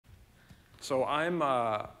So I'm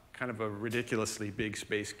kind of a ridiculously big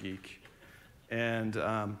space geek. And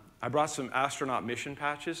I brought some astronaut mission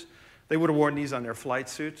patches. They would have worn these on their flight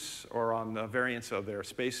suits or on the variants of their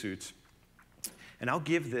spacesuits. And I'll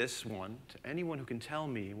give this one to anyone who can tell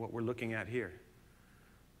me what we're looking at here.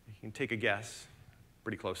 You can take a guess.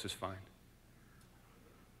 Pretty close is fine.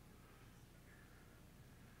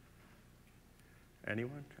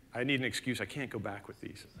 Anyone? I need an excuse. I can't go back with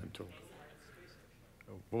these, I'm told.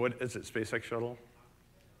 Oh, what is it, SpaceX shuttle?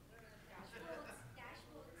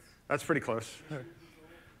 That's pretty close.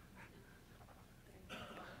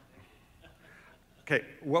 Okay,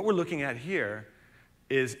 what we're looking at here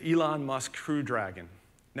is Elon Musk Crew Dragon.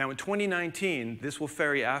 Now, in 2019, this will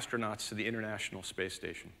ferry astronauts to the International Space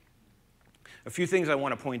Station. A few things I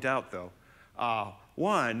want to point out, though.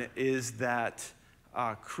 One is that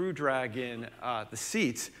Crew Dragon, the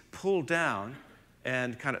seats pull down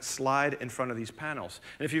and kind of slide in front of these panels.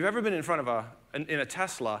 And if you've ever been in front of in a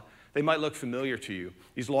Tesla, they might look familiar to you.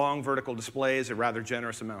 These long vertical displays at rather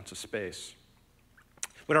generous amounts of space.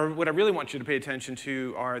 What I really want you to pay attention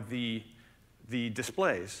to are the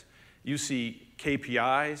displays. You see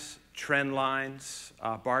KPIs, trend lines,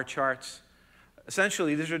 bar charts.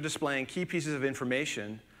 Essentially, these are displaying key pieces of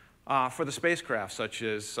information for the spacecraft, such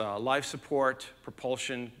as life support,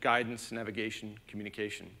 propulsion, guidance, navigation,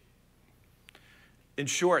 communication. In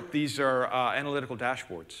short, these are analytical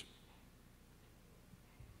dashboards.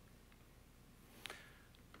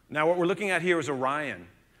 Now, what we're looking at here is Orion.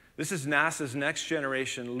 This is NASA's next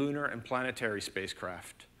generation lunar and planetary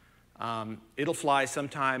spacecraft. It'll fly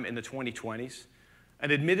sometime in the 2020s.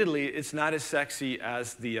 And admittedly, it's not as sexy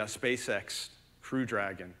as the SpaceX Crew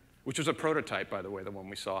Dragon, which was a prototype, by the way, the one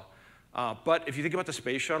we saw. But if you think about the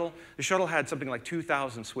space shuttle, the shuttle had something like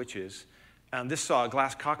 2,000 switches. And this saw a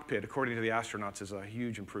glass cockpit, according to the astronauts, is a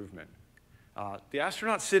huge improvement. The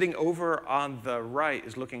astronaut sitting over on the right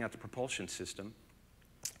is looking at the propulsion system.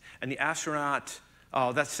 And the astronaut,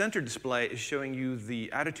 that center display is showing you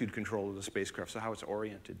the attitude control of the spacecraft, so how it's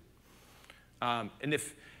oriented. And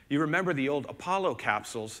if you remember the old Apollo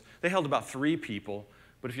capsules, they held about 3 people.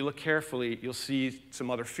 But if you look carefully, you'll see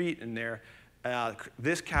some other feet in there.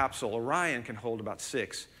 This capsule, Orion, can hold about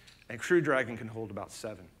 6, and Crew Dragon can hold about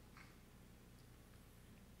 7.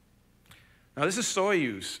 Now, this is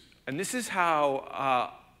Soyuz, and this is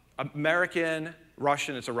how American,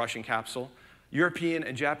 Russian, it's a Russian capsule, European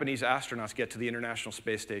and Japanese astronauts get to the International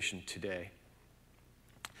Space Station today.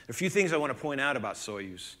 A few things I want to point out about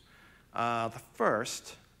Soyuz. The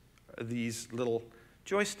first are these little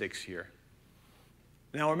joysticks here.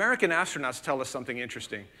 Now, American astronauts tell us something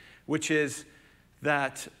interesting, which is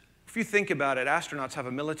that if you think about it, astronauts have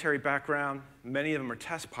a military background. Many of them are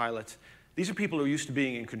test pilots. These are people who are used to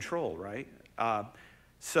being in control, right?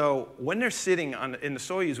 So when they're sitting in the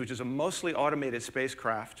Soyuz, which is a mostly automated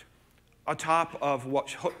spacecraft, atop of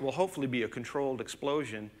what will hopefully be a controlled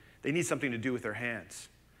explosion, they need something to do with their hands.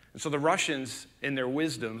 And so the Russians, in their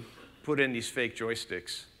wisdom, put in these fake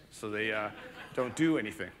joysticks so they don't do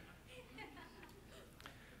anything.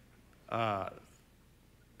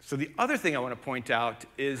 So the other thing I want to point out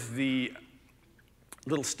is the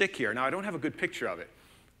little stick here. Now, I don't have a good picture of it,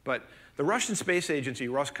 but the Russian space agency,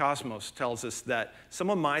 Roscosmos, tells us that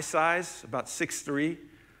someone my size, about 6'3",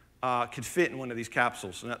 could fit in one of these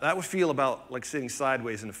capsules. Now, that would feel about like sitting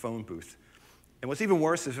sideways in a phone booth. And what's even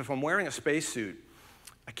worse is if I'm wearing a spacesuit,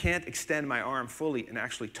 I can't extend my arm fully and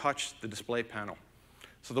actually touch the display panel.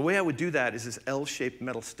 So the way I would do that is this L-shaped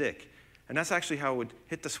metal stick. And that's actually how I would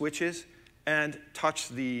hit the switches and touch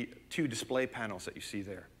the 2 display panels that you see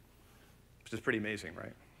there, which is pretty amazing,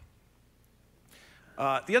 right?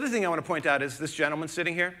 The other thing I want to point out is this gentleman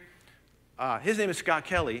sitting here. His name is Scott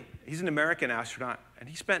Kelly. He's an American astronaut, and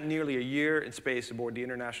he spent nearly a year in space aboard the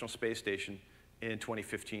International Space Station in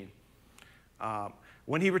 2015.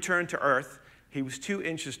 When he returned to Earth, he was 2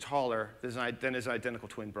 inches taller than his identical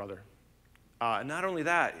twin brother. And not only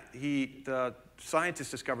that, the scientists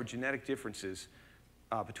discovered genetic differences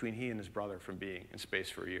between he and his brother from being in space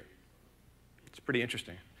for a year. It's pretty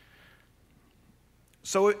interesting.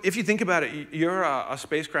 So if you think about it, you're a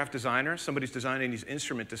spacecraft designer, somebody's designing these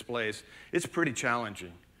instrument displays, it's pretty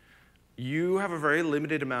challenging. You have a very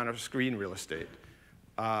limited amount of screen real estate.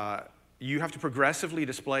 You have to progressively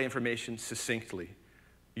display information succinctly.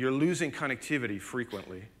 You're losing connectivity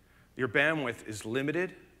frequently. Your bandwidth is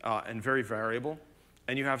limited and very variable,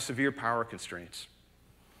 and you have severe power constraints.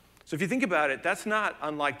 So if you think about it, that's not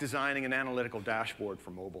unlike designing an analytical dashboard for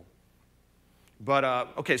mobile. But,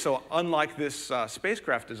 OK, so unlike this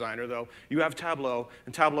spacecraft designer, though, you have Tableau,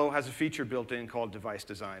 and Tableau has a feature built in called Device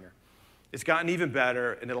Designer. It's gotten even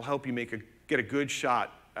better, and it'll help you get a good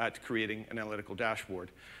shot at creating an analytical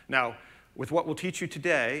dashboard. Now, with what we'll teach you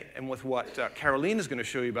today and with what Caroline is going to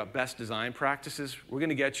show you about best design practices, we're going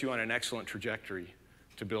to get you on an excellent trajectory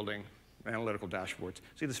to building analytical dashboards.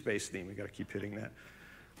 See the space theme, we've got to keep hitting that.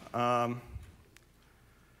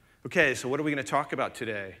 OK, so what are we going to talk about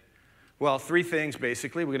today? Well, three things,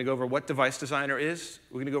 basically. We're going to go over what Device Designer is.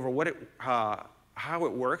 We're going to go over how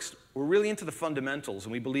it works. We're really into the fundamentals,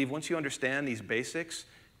 and we believe once you understand these basics,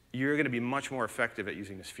 you're going to be much more effective at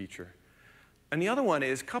using this feature. And the other one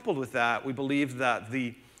is, coupled with that, we believe that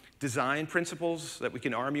the design principles, that we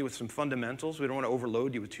can arm you with some fundamentals. We don't want to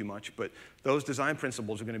overload you with too much, but those design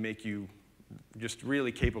principles are going to make you just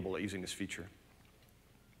really capable at using this feature.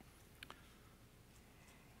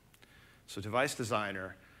 So Device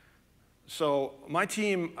Designer. So my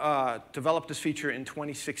team developed this feature in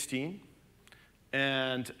 2016.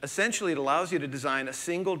 And essentially, it allows you to design a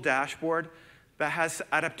single dashboard that has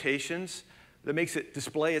adaptations that makes it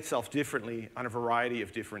display itself differently on a variety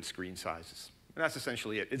of different screen sizes. And that's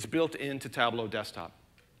essentially it. It's built into Tableau Desktop.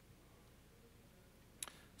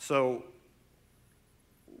 So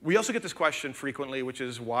we also get this question frequently, which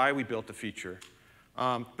is why we built the feature.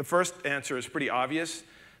 The first answer is pretty obvious,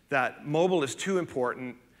 that mobile is too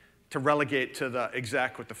important to relegate to the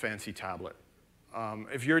exec with the fancy tablet.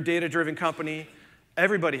 If you're a data-driven company,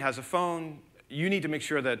 everybody has a phone. You need to make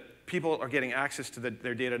sure that people are getting access to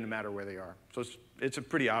their data no matter where they are. So it's a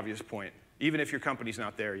pretty obvious point, even if your company's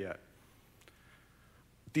not there yet.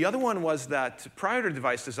 The other one was that prior to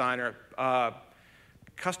Device Designer,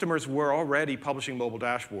 customers were already publishing mobile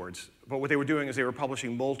dashboards. But what they were doing is they were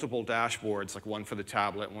publishing multiple dashboards, like one for the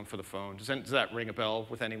tablet, one for the phone. Does that ring a bell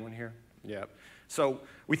with anyone here? Yeah. So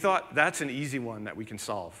we thought that's an easy one that we can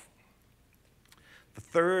solve. The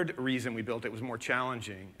third reason we built it was more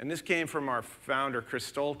challenging. And this came from our founder, Chris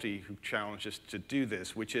Stolte, who challenged us to do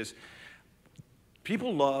this, which is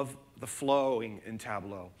people love the flowing in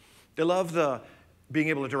Tableau. They love the being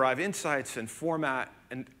able to derive insights and format.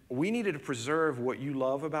 And we needed to preserve what you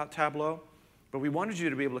love about Tableau, but we wanted you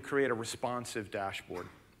to be able to create a responsive dashboard.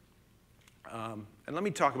 And let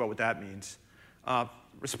me talk about what that means.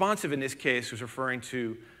 Responsive in this case was referring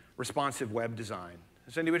to responsive web design.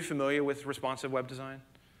 Is anybody familiar with responsive web design?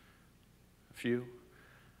 A few?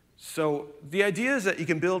 So the idea is that you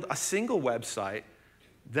can build a single website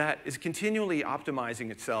that is continually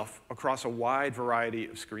optimizing itself across a wide variety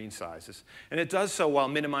of screen sizes. And it does so while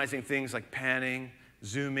minimizing things like panning,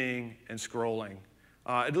 zooming, and scrolling.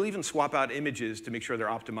 It'll even swap out images to make sure they're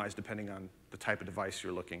optimized depending on the type of device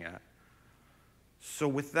you're looking at. So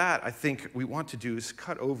with that, I think what we want to do is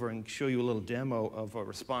cut over and show you a little demo of a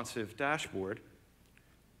responsive dashboard.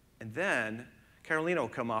 And then Carolina will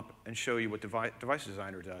come up and show you what Device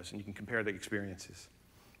Designer does, and you can compare the experiences.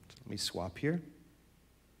 So let me swap here.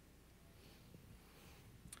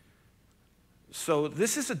 So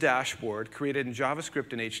this is a dashboard created in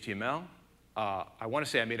JavaScript and HTML. I want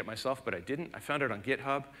to say I made it myself, but I didn't. I found it on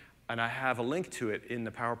GitHub, and I have a link to it in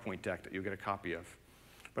the PowerPoint deck that you'll get a copy of.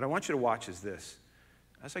 But I want you to watch is this.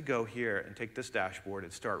 As I go here and take this dashboard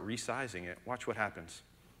and start resizing it, watch what happens.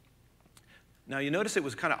 Now, you notice it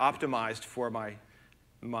was kind of optimized for my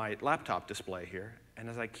laptop display here. And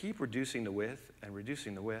as I keep reducing the width and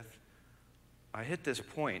reducing the width, I hit this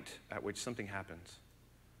point at which something happens.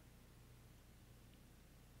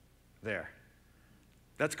 There.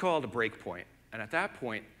 That's called a breakpoint. And at that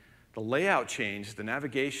point, the layout changed, the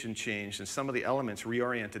navigation changed, and some of the elements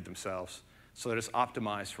reoriented themselves so that it's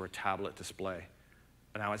optimized for a tablet display.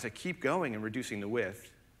 And now as I keep going and reducing the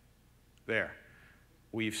width, there.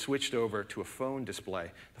 We've switched over to a phone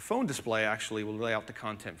display. The phone display actually will lay out the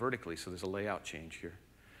content vertically, so there's a layout change here.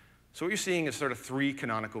 So what you're seeing is sort of three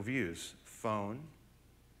canonical views: phone,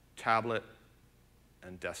 tablet,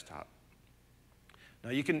 and desktop. Now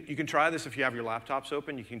you can try this if you have your laptops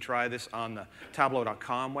open. You can try this on the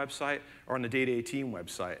Tableau.com website or on the Data18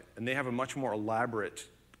 website. And they have a much more elaborate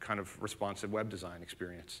kind of responsive web design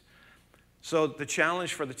experience. So the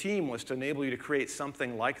challenge for the team was to enable you to create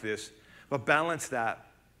something like this, but balance that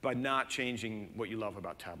by not changing what you love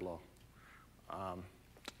about Tableau.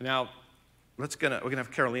 Now, we're going to have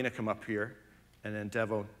Carolina come up here and then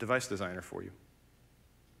devo Device Designer for you.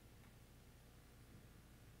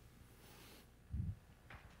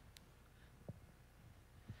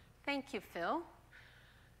 Thank you, Phil.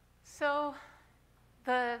 So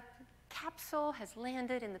the capsule has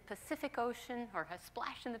landed in the Pacific Ocean, or has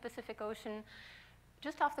splashed in the Pacific Ocean,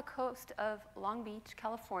 just off the coast of Long Beach,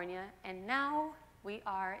 California, and now we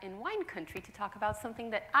are in wine country to talk about something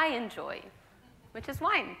that I enjoy, which is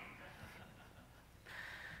wine.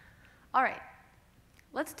 All right,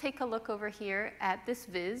 let's take a look over here at this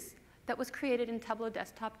viz. that was created in Tableau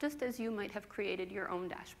Desktop, just as you might have created your own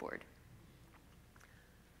dashboard.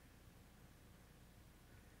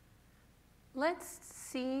 Let's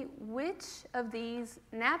see which of these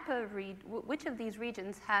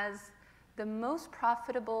regions has the most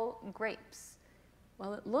profitable grapes.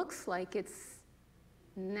 Well, it looks like it's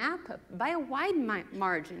Napa by a wide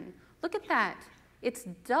margin. Look at that. It's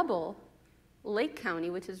double Lake County,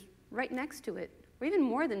 which is right next to it, or even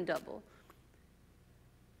more than double.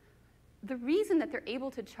 The reason that they're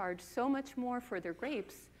able to charge so much more for their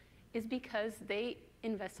grapes is because they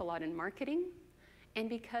invest a lot in marketing and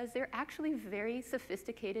because they're actually very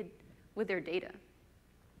sophisticated with their data.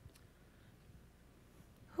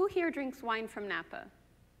 Who here drinks wine from Napa?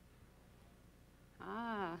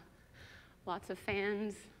 Ah, lots of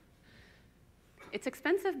fans. It's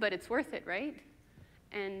expensive, but it's worth it, right?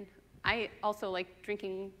 And I also like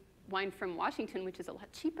drinking wine from Washington, which is a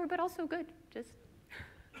lot cheaper, but also good. Just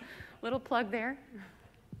little plug there.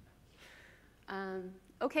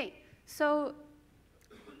 Okay, so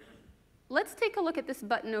let's take a look at this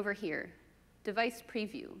button over here, Device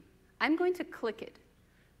Preview. I'm going to click it.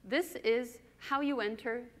 This is how you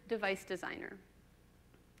enter Device Designer.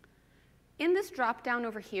 In this drop-down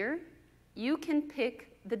over here, you can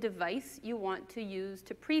pick the device you want to use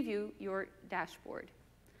to preview your dashboard.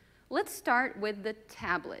 Let's start with the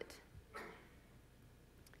tablet.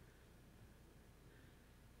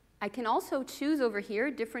 I can also choose over here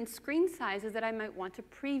different screen sizes that I might want to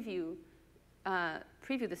preview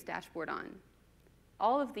this dashboard on.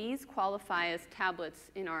 All of these qualify as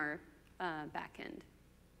tablets in our backend.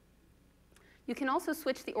 You can also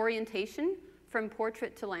switch the orientation from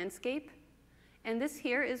portrait to landscape. And this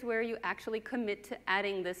here is where you actually commit to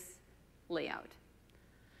adding this layout.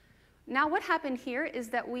 Now what happened here is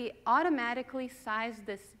that we automatically sized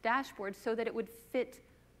this dashboard so that it would fit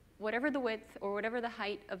whatever the width or whatever the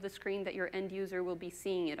height of the screen that your end user will be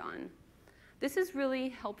seeing it on. This is really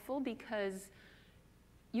helpful because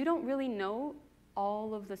you don't really know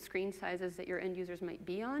all of the screen sizes that your end users might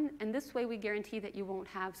be on, and this way we guarantee that you won't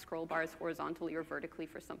have scroll bars horizontally or vertically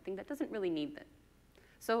for something that doesn't really need it.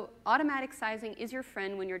 So automatic sizing is your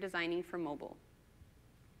friend when you're designing for mobile.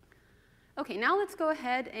 Okay, now let's go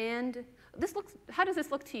ahead and, how does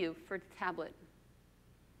this look to you for tablet?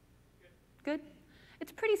 Good?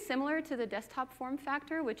 It's pretty similar to the desktop form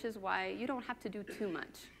factor, which is why you don't have to do too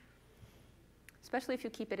much, especially if you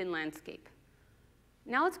keep it in landscape.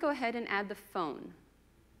 Now let's go ahead and add the phone.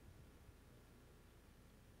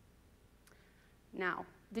 Now,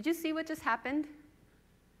 did you see what just happened?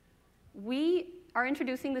 We are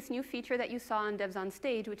introducing this new feature that you saw on Devs on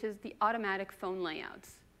Stage, which is the automatic phone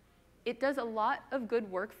layouts. It does a lot of good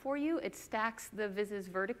work for you. It stacks the vises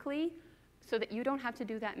vertically so that you don't have to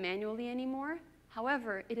do that manually anymore.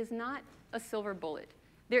 However, it is not a silver bullet.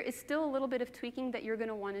 There is still a little bit of tweaking that you're going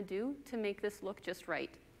to want to do to make this look just right.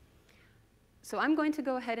 So I'm going to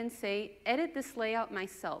go ahead and say, edit this layout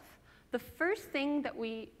myself. The first thing that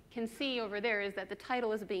we can see over there is that the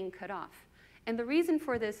title is being cut off. And the reason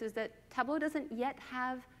for this is that Tableau doesn't yet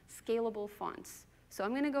have scalable fonts. So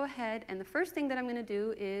I'm going to go ahead, and the first thing that I'm going to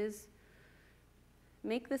do is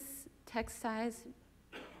make this text size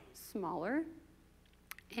smaller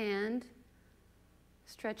and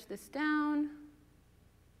stretch this down.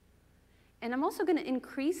 And I'm also going to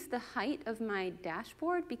increase the height of my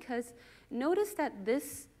dashboard because notice that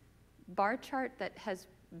this bar chart that has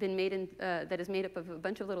been made that is made up of a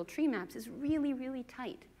bunch of little tree maps is really, really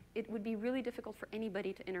tight. It would be really difficult for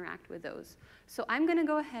anybody to interact with those. So I'm going to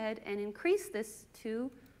go ahead and increase this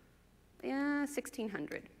to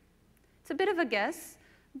 1600. It's a bit of a guess,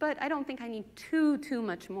 but I don't think I need too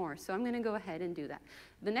much more. So I'm going to go ahead and do that.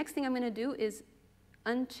 The next thing I'm going to do is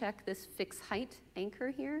uncheck this fix height anchor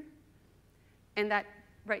here. And that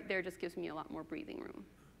right there just gives me a lot more breathing room.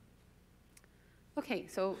 OK,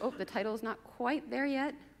 so the title is not quite there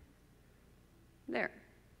yet. There.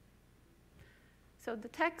 So the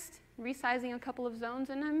text, resizing a couple of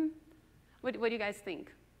zones, and what do you guys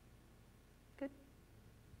think? Good?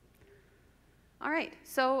 All right,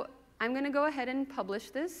 so I'm going to go ahead and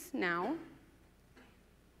publish this now.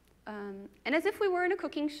 And as if we were in a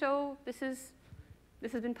cooking show, this has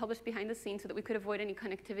been published behind the scenes so that we could avoid any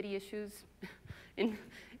connectivity issues in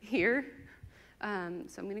here. So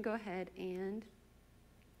I'm going to go ahead and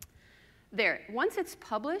there. Once it's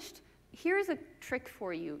published, here's a trick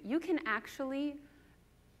for you. You can actually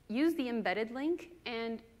use the embedded link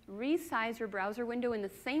and resize your browser window in the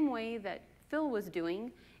same way that Phil was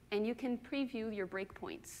doing, and you can preview your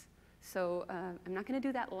breakpoints. So I'm not going to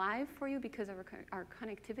do that live for you because of our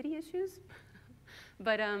connectivity issues,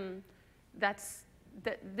 but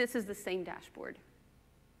this is the same dashboard.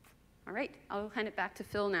 All right, I'll hand it back to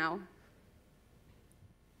Phil now.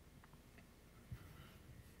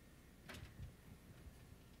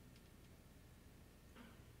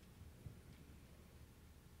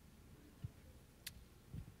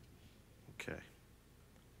 Okay.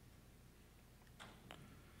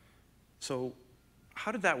 So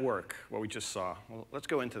how did that work, what we just saw? Well, let's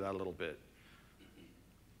go into that a little bit.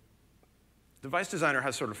 Device Designer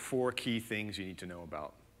has sort of 4 key things you need to know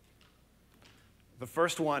about. The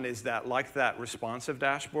first one is that, like that responsive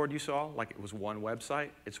dashboard you saw, like it was one website,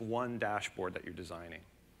 it's one dashboard that you're designing.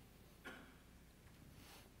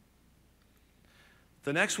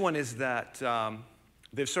 The next one is that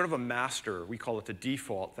there's sort of a master, we call it the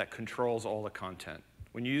default, that controls all the content.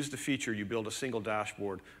 When you use the feature, you build a single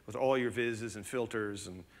dashboard with all your vizzes and filters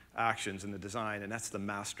and actions in the design, and that's the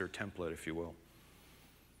master template, if you will.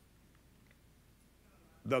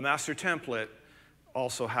 The master template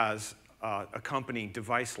also has accompanying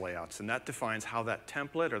device layouts, and that defines how that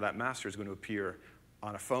template or that master is going to appear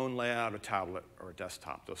on a phone layout, a tablet, or a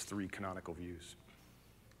desktop, those 3 canonical views.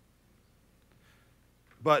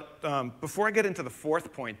 But before I get into the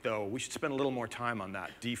 4th point, though, we should spend a little more time on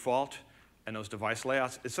that default and those device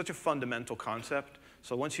layouts. It's such a fundamental concept,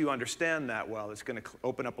 so once you understand that well, it's going to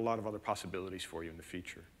open up a lot of other possibilities for you in the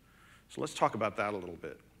future. So let's talk about that a little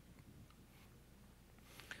bit.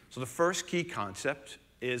 So the first key concept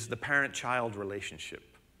is the parent-child relationship.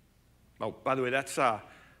 Oh, by the way, that's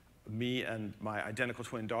me and my identical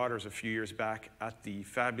twin daughters a few years back at the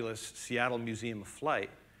fabulous Seattle Museum of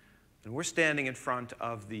Flight. And we're standing in front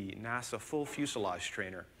of the NASA full fuselage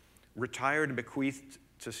trainer, retired and bequeathed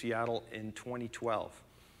to Seattle in 2012.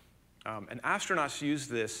 And astronauts use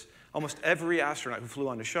this, almost every astronaut who flew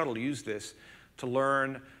on the shuttle used this to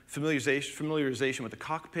learn familiarization with the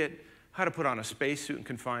cockpit, how to put on a spacesuit in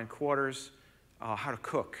confined quarters, how to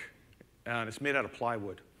cook. And it's made out of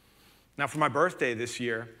plywood. Now, for my birthday this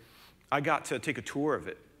year, I got to take a tour of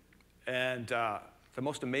it. And the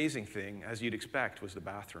most amazing thing, as you'd expect, was the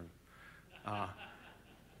bathroom.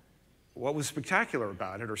 What was spectacular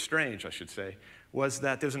about it, or strange, I should say, was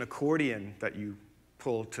that there's an accordion that you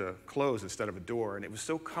pull to close instead of a door, and it was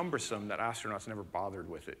so cumbersome that astronauts never bothered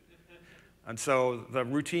with it. And so the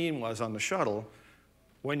routine was on the shuttle,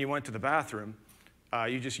 when you went to the bathroom,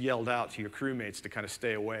 you just yelled out to your crewmates to kind of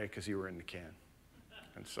stay away because you were in the can.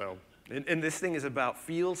 And so, and this thing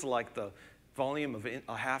feels like the volume of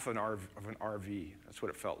a half an RV. That's what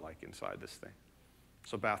it felt like inside this thing.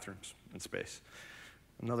 So bathrooms in space.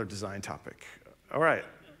 Another design topic. All right.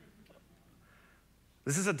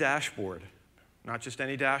 This is a dashboard. Not just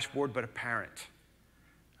any dashboard, but a parent.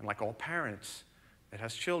 And like all parents, it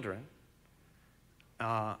has children.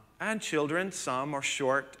 And children, some are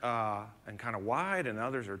short and kind of wide, and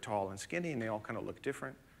others are tall and skinny, and they all kind of look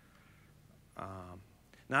different.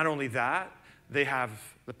 Not only that, they have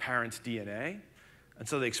the parent's DNA, and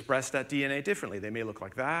so they express that DNA differently. They may look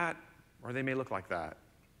like that, or they may look like that.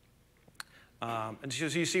 And so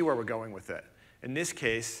you see where we're going with it. In this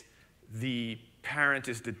case, the parent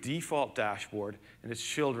is the default dashboard, and its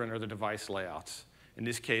children are the device layouts. In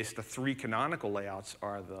this case, the 3 canonical layouts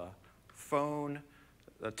are the phone,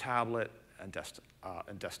 the tablet, and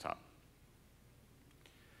desktop.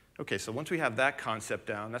 Okay, so once we have that concept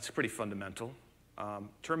down, that's pretty fundamental.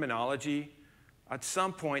 Terminology. At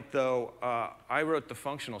some point, though, I wrote the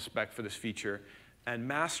functional spec for this feature, and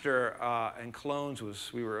master and clones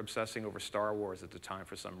we were obsessing over Star Wars at the time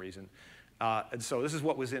for some reason. And so this is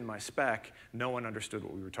what was in my spec. No one understood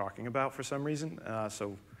what we were talking about for some reason,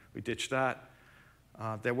 so we ditched that.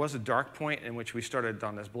 There was a dark point in which we started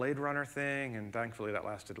on this Blade Runner thing, and thankfully that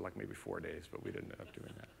lasted like maybe 4 days, but we didn't end up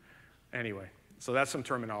doing that. Anyway, so that's some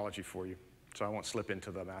terminology for you, so I won't slip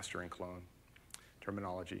into the master and clone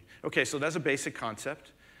terminology. Okay, so that's a basic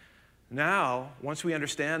concept. Now, once we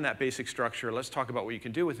understand that basic structure, let's talk about what you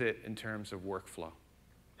can do with it in terms of workflow.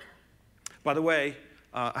 By the way,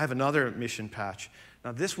 I have another mission patch.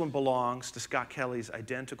 Now, this one belongs to Scott Kelly's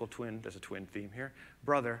identical twin, there's a twin theme here,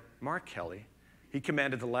 brother, Mark Kelly. He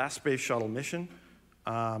commanded the last space shuttle mission.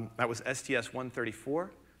 That was STS-134,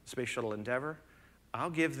 Space Shuttle Endeavour. I'll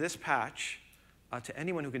give this patch to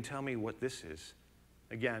anyone who can tell me what this is.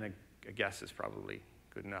 Again, a guess is probably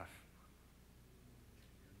good enough.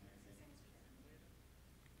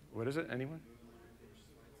 What is it? Anyone?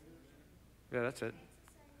 Yeah, that's it.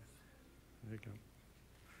 There you go.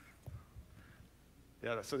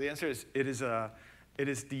 Yeah, so the answer is, the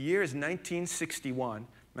year is 1961.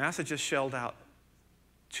 NASA just shelled out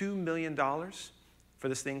 $2 million for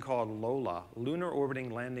this thing called LOLA, Lunar Orbiting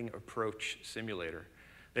Landing Approach Simulator.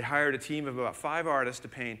 They hired a team of about 5 artists to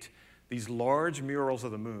paint these large murals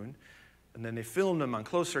of the moon. And then they filmed them on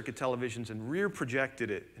closed-circuit televisions and rear projected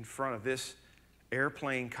it in front of this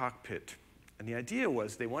airplane cockpit. And the idea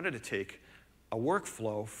was they wanted to take a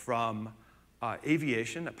workflow from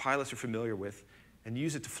aviation that pilots are familiar with and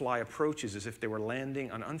use it to fly approaches as if they were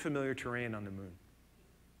landing on unfamiliar terrain on the moon.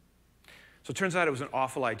 So it turns out it was an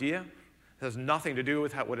awful idea. It has nothing to do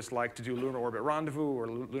with what it's like to do lunar orbit rendezvous or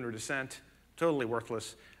lunar descent. Totally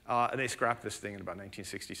worthless. And they scrapped this thing in about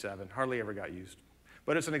 1967. Hardly ever got used.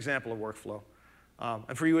 But it's an example of workflow.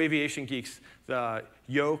 And for you aviation geeks, the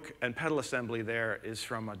yoke and pedal assembly there is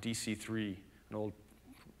from a DC-3, an old,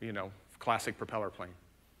 classic propeller plane.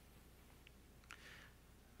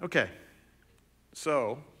 OK,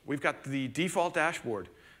 so we've got the default dashboard.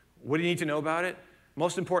 What do you need to know about it?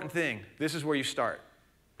 Most important thing, this is where you start.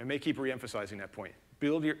 I may keep re-emphasizing that point.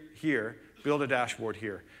 Build a dashboard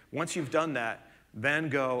here. Once you've done that, then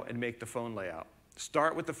go and make the phone layout.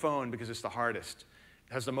 Start with the phone because it's the hardest.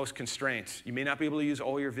 It has the most constraints. You may not be able to use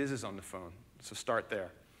all your vises on the phone, so start there.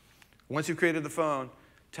 Once you've created the phone,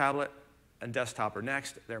 tablet and desktop are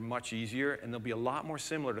next. They're much easier, and they'll be a lot more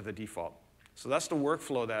similar to the default. So that's the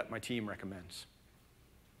workflow that my team recommends.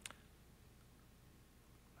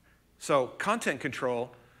 So content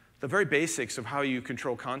control, the very basics of how you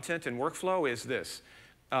control content and workflow is this.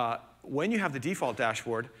 When you have the default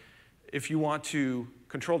dashboard, if you want to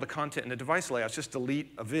control the content in the device layouts, just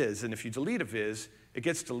delete a viz. And if you delete a viz, it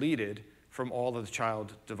gets deleted from all of the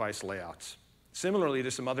child device layouts. Similarly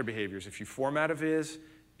to some other behaviors, if you format a viz,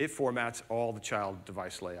 it formats all the child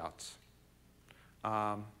device layouts.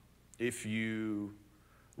 If you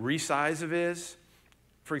resize a viz,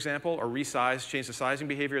 for example, or change the sizing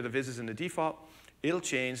behavior of the vizes in the default, it'll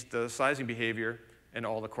change the sizing behavior and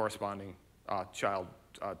all the corresponding child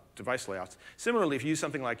device layouts. Similarly, if you use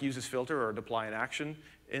something like use as filter or deploy an action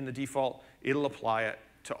in the default, it'll apply it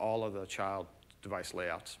to all of the child device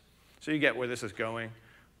layouts. So you get where this is going.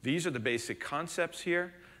 These are the basic concepts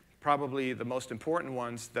here. Probably the most important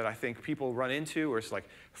ones that I think people run into are like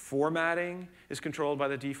formatting is controlled by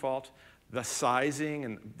the default. The sizing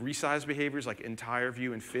and resize behaviors like entire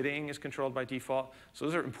view and fitting is controlled by default. So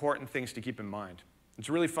those are important things to keep in mind. It's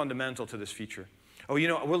really fundamental to this feature. Oh,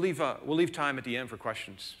 we'll leave time at the end for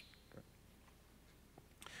questions.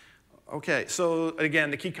 OK, so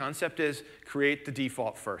again, the key concept is create the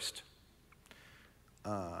default first.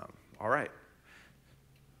 All right.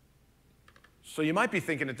 So you might be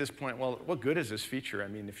thinking at this point, well, what good is this feature? I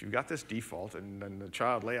mean, if you've got this default and then the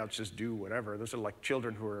child layouts just do whatever, those are like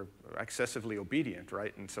children who are excessively obedient,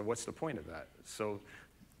 right? And so what's the point of that? So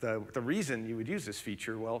the reason you would use this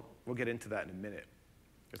feature, well, we'll get into that in a minute.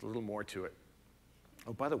 There's a little more to it.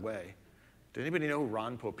 Oh, by the way, does anybody know who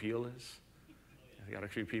Ron Popeil is? I got a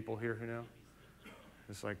few people here who know.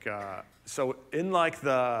 It's like, so in like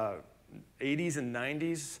the 80s and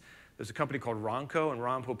 90s, there's a company called Ronco, and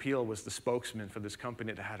Ron Popeil was the spokesman for this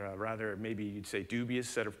company that had a rather, maybe you'd say, dubious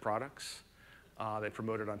set of products they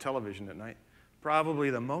promoted on television at night. Probably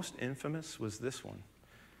the most infamous was this one,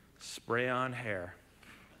 spray-on hair,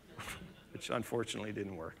 which unfortunately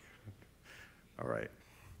didn't work. All right.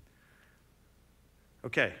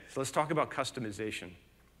 OK, so let's talk about customization.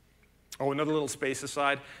 Oh, another little space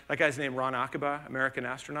aside. That guy's named Ron Akiba, American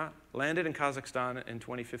astronaut, landed in Kazakhstan in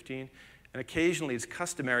 2015. And occasionally, it's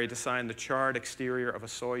customary to sign the charred exterior of a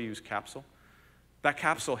Soyuz capsule. That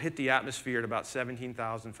capsule hit the atmosphere at about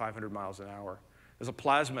 17,500 miles an hour. There's a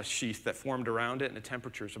plasma sheath that formed around it, and the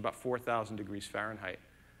temperature is about 4,000 degrees Fahrenheit.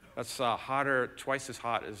 That's twice as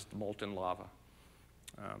hot as the molten lava.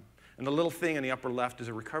 And the little thing in the upper left is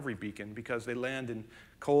a recovery beacon, because they land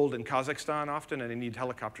cold in Kazakhstan often, and they need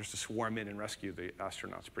helicopters to swarm in and rescue the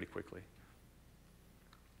astronauts pretty quickly.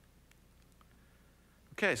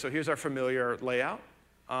 OK, so here's our familiar layout.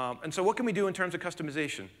 And so what can we do in terms of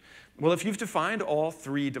customization? Well, if you've defined all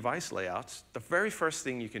three device layouts, the very first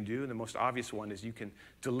thing you can do, and the most obvious one, is you can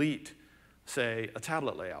delete, say, a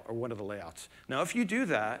tablet layout or one of the layouts. Now, if you do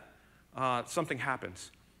that, something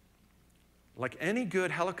happens. Like any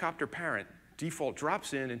good helicopter parent, default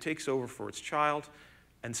drops in and takes over for its child.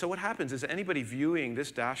 And so what happens is anybody viewing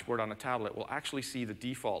this dashboard on a tablet will actually see the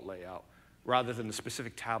default layout rather than the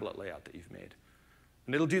specific tablet layout that you've made.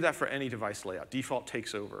 And it'll do that for any device layout. Default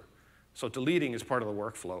takes over. So deleting is part of the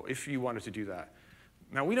workflow if you wanted to do that.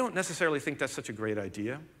 Now, we don't necessarily think that's such a great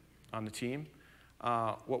idea on the team.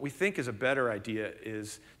 What we think is a better idea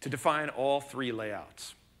is to define all three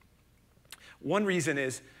layouts. One reason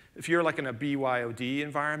is if you're like in a BYOD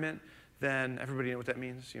environment, then everybody know what that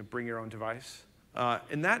means? Bring your own device.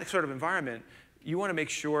 In that sort of environment, you want to make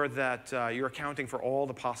sure that you're accounting for all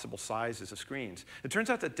the possible sizes of screens. It turns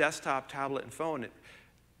out that desktop, tablet, and phone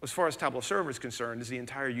as far as Tableau Server is concerned, is the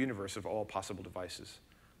entire universe of all possible devices.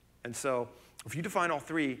 And so if you define all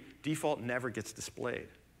three, default never gets displayed.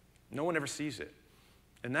 No one ever sees it.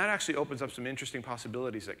 And that actually opens up some interesting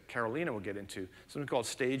possibilities that Carolina will get into, something called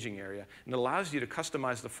staging area. And it allows you to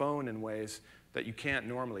customize the phone in ways that you can't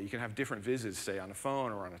normally. You can have different vises, say, on a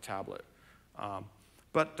phone or on a tablet.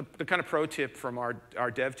 But the kind of pro tip from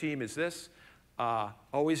our dev team is this.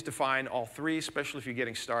 Always define all three, especially if you're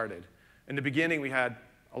getting started. In the beginning, we had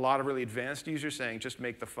a lot of really advanced users saying, just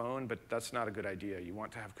make the phone, but that's not a good idea. You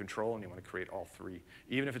want to have control, and you want to create all three,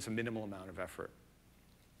 even if it's a minimal amount of effort.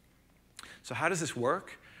 So how does this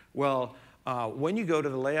work? Well, when you go to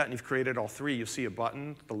the layout and you've created all three, you'll see a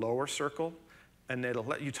button, the lower circle, and it'll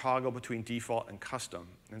let you toggle between default and custom.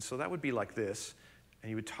 And so that would be like this, and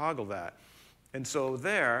you would toggle that. And so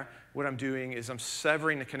there, what I'm doing is I'm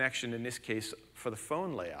severing the connection, in this case, for the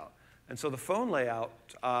phone layout. And so the phone layout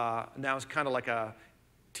now is kind of like a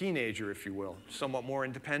teenager, if you will, somewhat more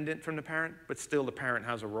independent from the parent, but still the parent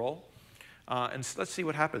has a role. And so let's see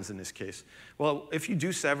what happens in this case. Well, if you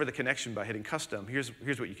do sever the connection by hitting custom, here's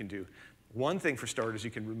what you can do. One thing for starters,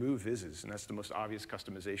 you can remove vises, and that's the most obvious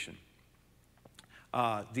customization.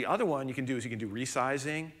 The other one you can do is you can do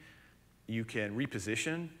resizing, you can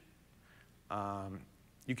reposition,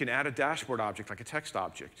 you can add a dashboard object like a text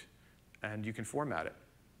object, and you can format it.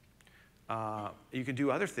 You can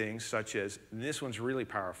do other things such as, and this one's really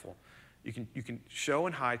powerful, you can show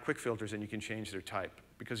and hide quick filters and you can change their type,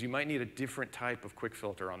 because you might need a different type of quick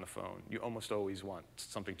filter on the phone. You almost always want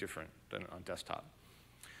something different than on desktop.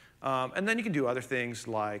 And then you can do other things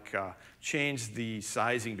like change the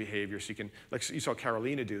sizing behavior. So you can, like you saw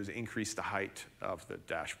Carolina do, is increase the height of the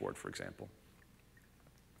dashboard, for example.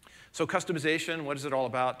 So customization, what is it all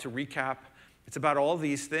about? To recap, it's about all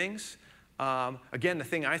these things. Again, the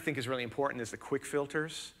thing I think is really important is the quick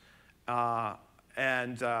filters.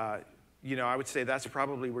 You know, I would say that's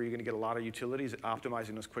probably where you're going to get a lot of utilities,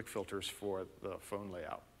 optimizing those quick filters for the phone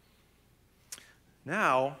layout.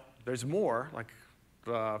 Now, there's more, like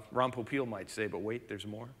Ron Popeil might say, but wait, there's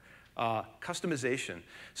more. Customization.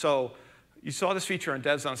 So you saw this feature on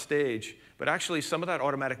Devs on Stage, but actually some of that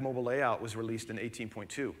automatic mobile layout was released in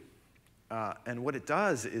 18.2. And what it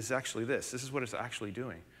does is actually this. This is what it's actually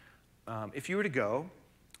doing. If you were to go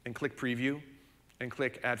and click Preview and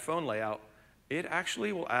click Add Phone Layout, it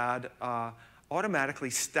actually will automatically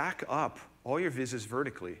stack up all your vises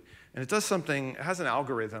vertically. And it does something, it has an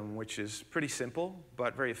algorithm which is pretty simple,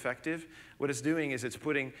 but very effective. What it's doing is it's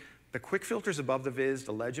putting the quick filters above the viz,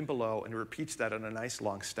 the legend below, and it repeats that on a nice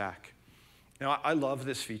long stack. Now, I love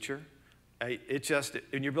this feature.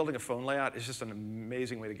 When you're building a phone layout, it's just an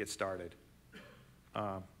amazing way to get started.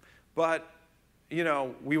 But, you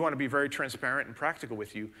know, we want to be very transparent and practical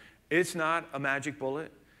with you. It's not a magic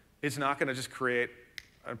bullet. It's not going to just create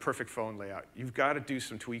a perfect phone layout. You've got to do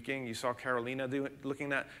some tweaking. You saw Carolina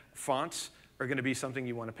looking at fonts are going to be something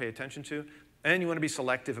you want to pay attention to. And you want to be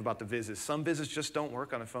selective about the vises. Some vises just don't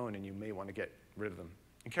work on a phone, and you may want to get rid of them.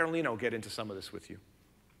 And Carolina will get into some of this with you.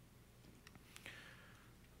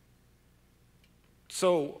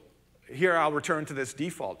 So here I'll return to this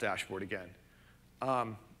default dashboard again.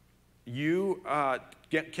 You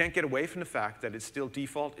can't get away from the fact that it's still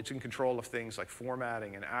default. It's in control of things like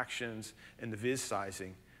formatting and actions and the viz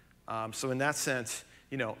sizing. So in that sense,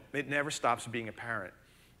 you know, it never stops being apparent.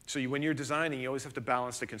 So when you're designing, you always have to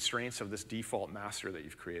balance the constraints of this default master that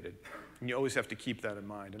you've created. And you always have to keep that in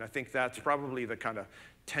mind. And I think that's probably the kind of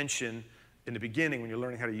tension in the beginning when you're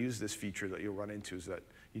learning how to use this feature that you'll run into, is that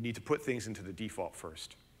you need to put things into the default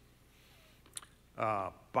first.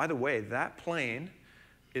 By the way, that plane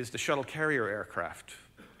is the shuttle carrier aircraft.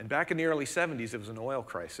 And back in the early 70s, there was an oil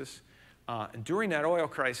crisis. And during that oil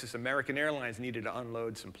crisis, American Airlines needed to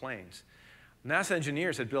unload some planes. NASA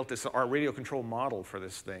engineers had built this radio control model for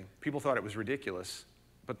this thing. People thought it was ridiculous,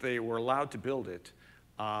 but they were allowed to build it,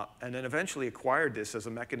 and then eventually acquired this as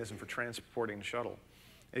a mechanism for transporting the shuttle.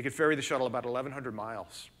 It could ferry the shuttle about 1,100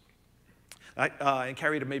 miles and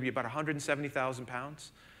carried maybe about 170,000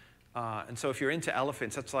 pounds. And so if you're into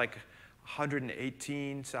elephants, that's like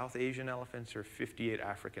 118 South Asian elephants or 58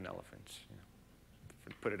 African elephants. You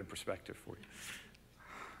know, put it in perspective for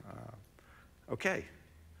you. OK,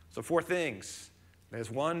 so 4 things. There's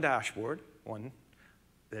one dashboard.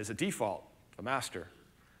 There's a default, a master.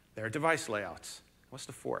 There are device layouts. What's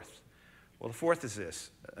the 4th? Well, the 4th is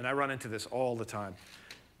this, and I run into this all the time.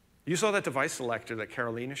 You saw that device selector that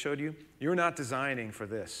Carolina showed you? You're not designing for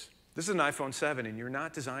this. This is an iPhone 7, and you're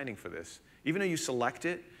not designing for this. Even though you select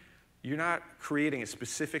it, you're not creating it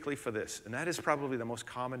specifically for this. And that is probably the most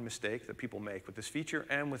common mistake that people make with this feature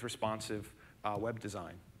and with responsive web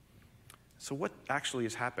design. So what actually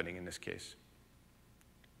is happening in this case?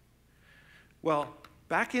 Well,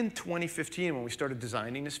 back in 2015, when we started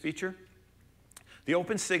designing this feature, the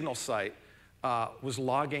OpenSignal site was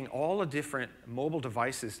logging all the different mobile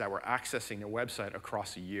devices that were accessing their website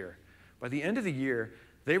across a year. By the end of the year,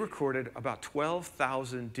 they recorded about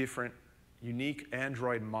 12,000 different unique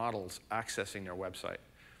Android models accessing their website.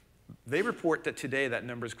 They report that today that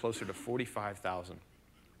number is closer to 45,000.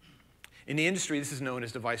 In the industry, this is known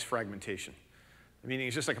as device fragmentation, meaning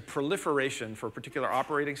it's just like a proliferation for a particular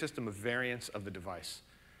operating system of variants of the device.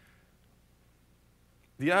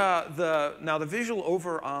 Now, the visual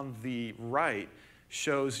over on the right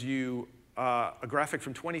shows you a graphic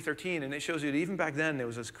from 2013, and it shows you that even back then there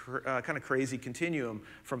was this kind of crazy continuum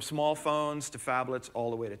from small phones to phablets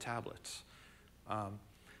all the way to tablets.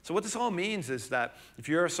 So what this all means is that if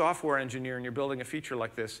you're a software engineer and you're building a feature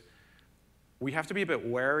like this, we have to be a bit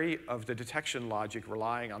wary of the detection logic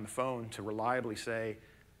relying on the phone to reliably say,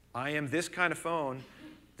 I am this kind of phone,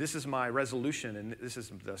 this is my resolution, and this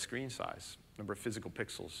is the screen size, number of physical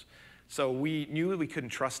pixels. So we knew we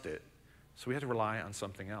couldn't trust it, so we had to rely on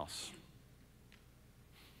something else.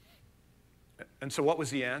 And so what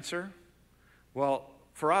was the answer? Well,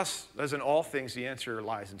 for us, as in all things, the answer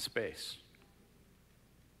lies in space.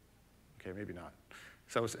 Okay, maybe not.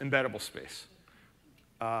 So it's embeddable space.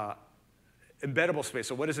 Embeddable space.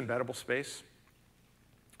 So what is embeddable space?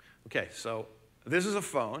 Okay, so this is a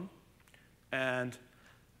phone, and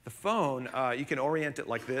the phone, you can orient it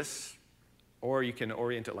like this, or you can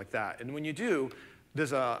orient it like that. And when you do,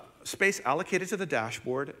 there's a space allocated to the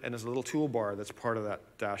dashboard, and there's a little toolbar that's part of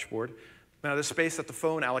that dashboard. Now, there's space that the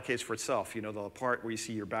phone allocates for itself, you know, the part where you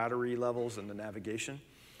see your battery levels and the navigation.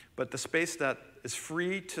 But the space that is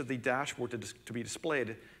free to the dashboard to be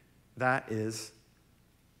displayed, that is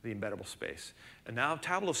the embeddable space. And now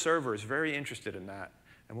Tableau Server is very interested in that.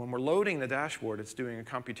 And when we're loading the dashboard, it's doing a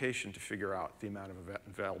computation to figure out the amount of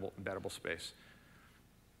available embeddable space.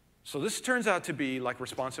 So this turns out to be, like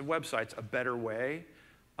responsive websites, a better way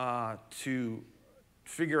to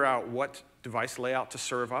figure out what device layout to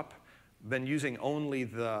serve up than using only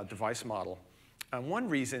the device model. And one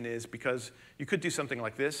reason is because you could do something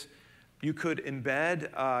like this. You could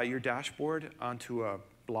embed your dashboard onto a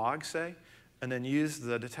blog, say, and then use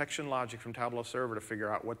the detection logic from Tableau Server to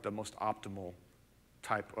figure out what the most optimal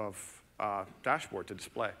type of dashboard to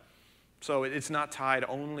display. So it's not tied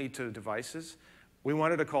only to devices. We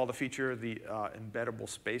wanted to call the feature the Embeddable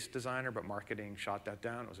Space Designer, but marketing shot that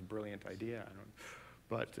down. It was a brilliant idea.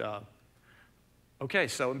 OK,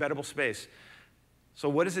 so embeddable space. So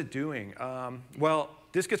what is it doing? Well,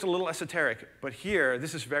 this gets a little esoteric. But here,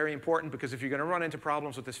 this is very important, because if you're going to run into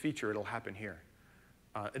problems with this feature, it'll happen here.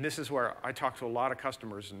 And this is where I talk to a lot of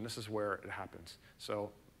customers, and this is where it happens.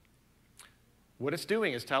 So what it's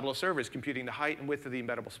doing is Tableau Server is computing the height and width of the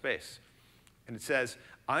embeddable space. And it says,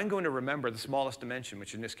 I'm going to remember the smallest dimension,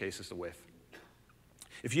 which in this case is the width.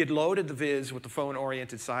 If you had loaded the viz with the phone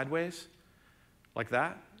oriented sideways, like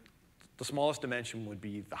that, the smallest dimension would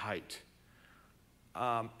be the height.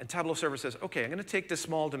 And Tableau Server says, OK, I'm going to take this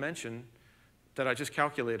small dimension that I just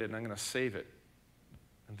calculated, and I'm going to save it.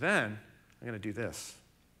 And then I'm going to do this.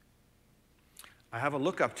 I have a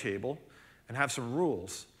lookup table and have some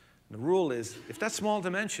rules. And the rule is, if that small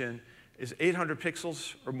dimension is 800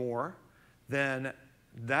 pixels or more, then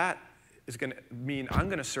that is going to mean I'm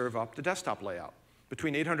going to serve up the desktop layout.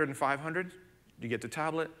 Between 800 and 500, you get the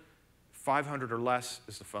tablet. 500 or less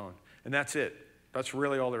is the phone. And that's it. That's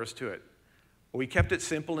really all there is to it. We kept it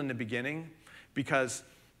simple in the beginning because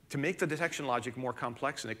to make the detection logic more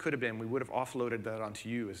complex than it could have been, we would have offloaded that onto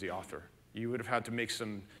you as the author. You would have had to make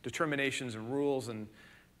some determinations and rules, and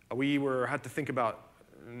we had to think about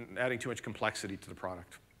adding too much complexity to the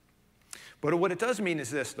product. But what it does mean is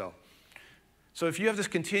this, though. So if you have this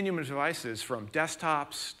continuum of devices from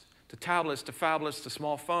desktops to tablets to phablets to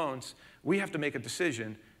small phones, we have to make a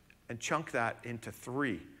decision and chunk that into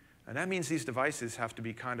 3. And that means these devices have to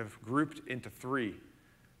be kind of grouped into 3.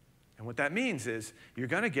 And what that means is you're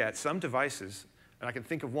going to get some devices, and I can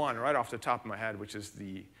think of one right off the top of my head, which is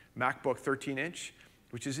the MacBook 13-inch,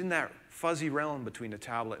 which is in that fuzzy realm between a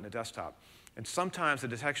tablet and a desktop. And sometimes the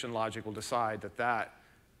detection logic will decide that that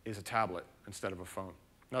is a tablet instead of a phone.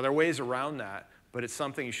 Now, there are ways around that, but it's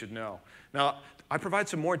something you should know. Now, I provide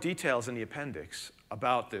some more details in the appendix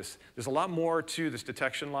about this. There's a lot more to this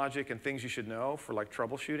detection logic and things you should know for like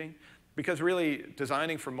troubleshooting, because really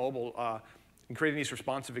designing for mobile and creating these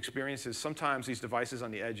responsive experiences, sometimes these devices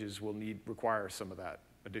on the edges will require some of that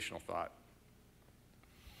additional thought.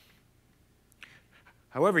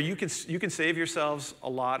 However, you can save yourselves a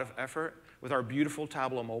lot of effort with our beautiful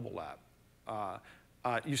Tableau mobile app.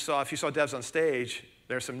 If you saw Devs on Stage,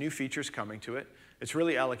 there are some new features coming to it. It's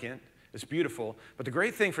really elegant. It's beautiful. But the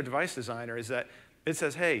great thing for Device Designer is that it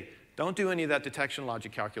says, hey, don't do any of that detection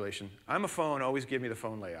logic calculation. I'm a phone, always give me the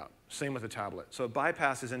phone layout. Same with a tablet. So it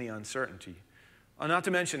bypasses any uncertainty. Not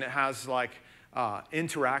to mention it has like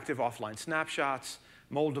interactive offline snapshots,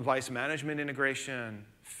 mobile device management integration,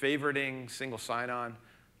 favoriting, single sign-on.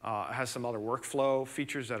 It has some other workflow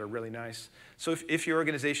features that are really nice. So if your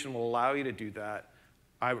organization will allow you to do that,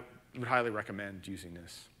 I would highly recommend using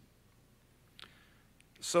this.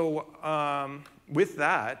 So with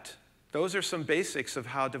that, those are some basics of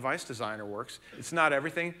how Device Designer works. It's not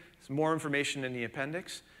everything. There's more information in the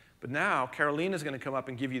appendix. But now, Carolina's going to come up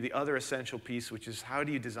and give you the other essential piece, which is how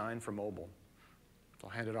do you design for mobile? So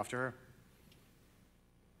I'll hand it off to her.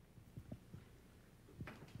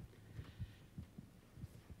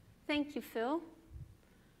 Thank you, Phil.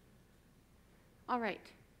 All right.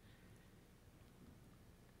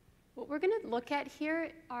 What we're going to look at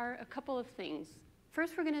here are a couple of things.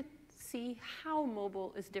 First, we're going to see how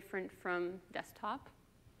mobile is different from desktop.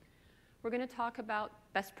 We're going to talk about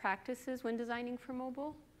best practices when designing for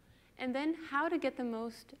mobile, and then how to get the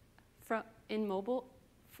most in mobile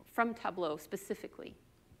from Tableau specifically.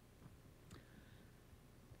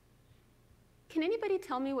 Can anybody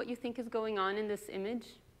tell me what you think is going on in this image?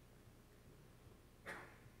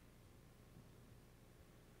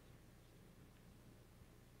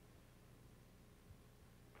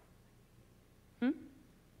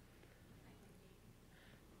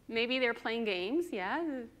 Maybe they're playing games, yeah,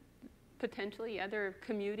 potentially, yeah, they're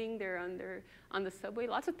commuting, they're on the subway.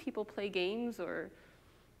 Lots of people play games or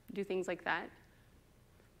do things like that.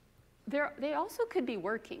 They also could be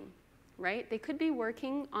working, right? They could be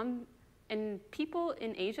working on, and people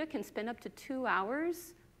in Asia can spend up to 2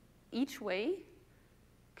 hours each way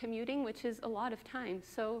commuting, which is a lot of time.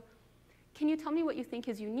 So can you tell me what you think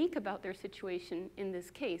is unique about their situation in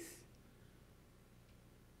this case?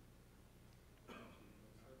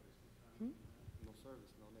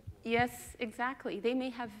 Yes, exactly. They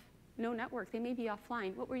may have no network. They may be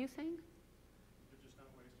offline. What were you saying? They're just not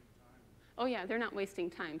wasting time. Oh, yeah, they're not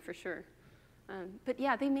wasting time, for sure. But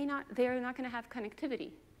yeah, they're not going to have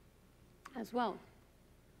connectivity as well.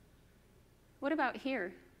 What about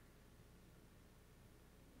here?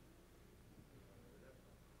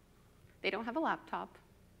 They don't have a laptop.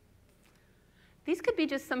 These could be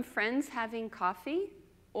just some friends having coffee,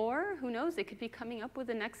 or who knows, they could be coming up with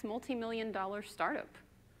the next multi-million-dollar startup.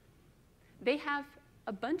 They have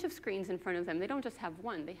a bunch of screens in front of them. They don't just have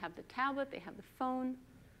one. They have the tablet, they have the phone.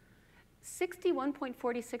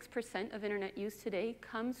 61.46% of internet use today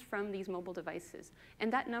comes from these mobile devices,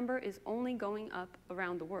 and that number is only going up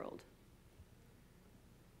around the world.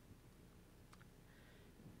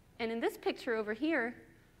 And in this picture over here,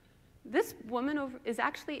 this woman is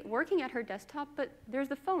actually working at her desktop, but there's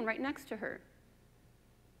the phone right next to her.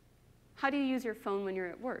 How do you use your phone when you're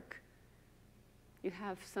at work? You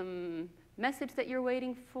have some message that you're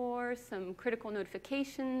waiting for, some critical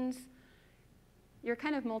notifications. You're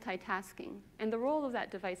kind of multitasking. And the role of that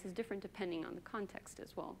device is different depending on the context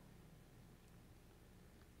as well.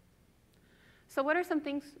 So what are some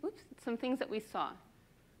things that we saw?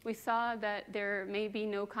 We saw that there may be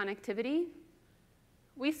no connectivity.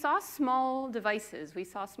 We saw small devices. We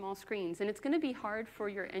saw small screens. And it's going to be hard for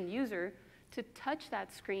your end user to touch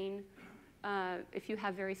that screen if you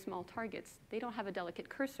have very small targets. They don't have a delicate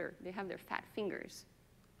cursor. They have their fat fingers.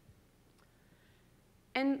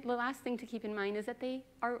 And the last thing to keep in mind is that they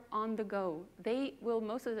are on the go. They will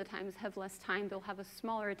most of the times have less time. They'll have a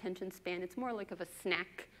smaller attention span. It's more like of a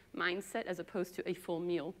snack mindset as opposed to a full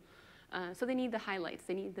meal. So they need the highlights.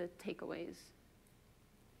 They need the takeaways.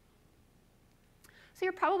 So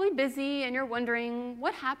you're probably busy and you're wondering,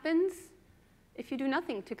 what happens if you do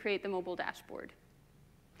nothing to create the mobile dashboard?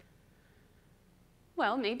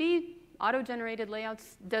 Well, maybe auto-generated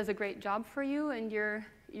layouts does a great job for you and you're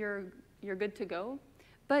good to go.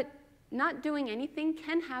 But not doing anything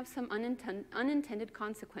can have some unintended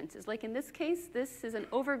consequences. Like in this case, this is an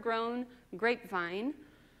overgrown grapevine.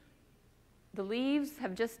 The leaves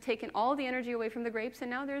have just taken all the energy away from the grapes, and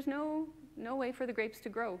now there's no way for the grapes to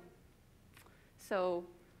grow. So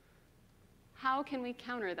how can we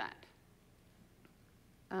counter that?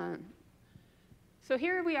 So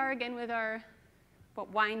here we are again with our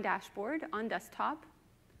wine dashboard on desktop.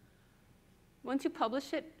 Once you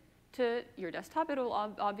publish it to your desktop, it will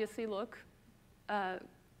obviously look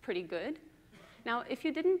pretty good. Now, if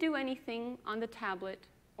you didn't do anything on the tablet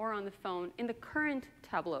or on the phone, in the current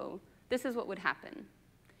Tableau, this is what would happen.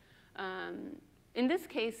 In this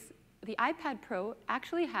case, the iPad Pro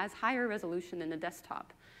actually has higher resolution than the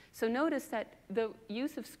desktop. So notice that the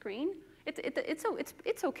use of screen,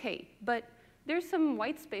 it's okay, but there's some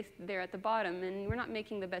white space there at the bottom, and we're not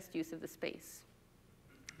making the best use of the space.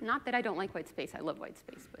 Not that I don't like white space, I love white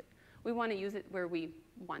space, but we want to use it where we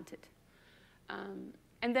want it.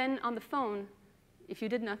 And then on the phone, if you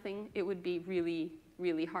did nothing, it would be really,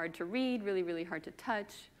 really hard to read, really, really hard to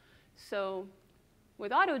touch. So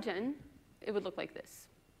with AutoGen, it would look like this.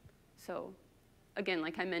 So again,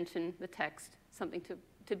 like I mentioned, the text, something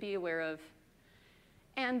to be aware of,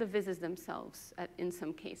 and the vizzes themselves in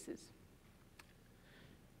some cases.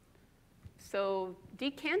 So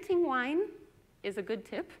decanting wine is a good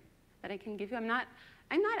tip that I can give you. I'm not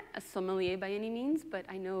a sommelier by any means, but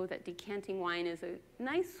I know that decanting wine is a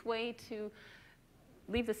nice way to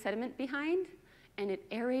leave the sediment behind, and it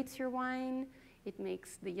aerates your wine. It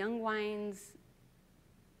makes the young wines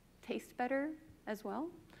taste better as well.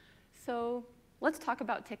 So let's talk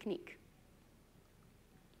about technique.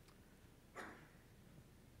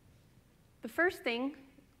 The first thing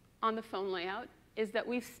on the phone layout is that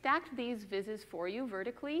we've stacked these vizzes for you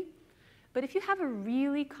vertically. But if you have a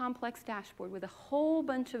really complex dashboard with a whole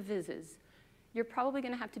bunch of vizzes, you're probably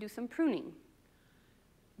going to have to do some pruning,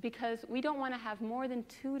 because we don't want to have more than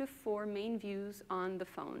 2 to 4 main views on the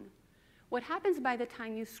phone. What happens by the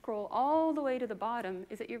time you scroll all the way to the bottom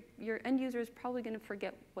is that your end user is probably going to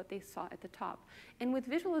forget what they saw at the top. And with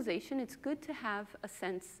visualization, it's good to have a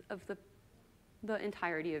sense of the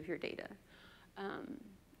entirety of your data.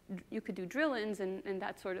 You could do drill-ins and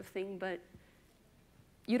that sort of thing, but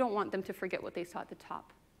you don't want them to forget what they saw at the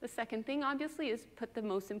top. The second thing, obviously, is put the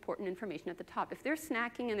most important information at the top. If they're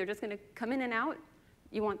snacking and they're just going to come in and out,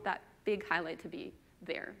 you want that big highlight to be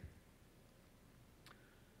there.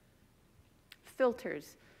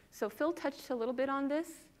 Filters. So Phil touched a little bit on this.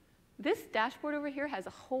 This dashboard over here has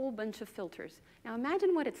a whole bunch of filters. Now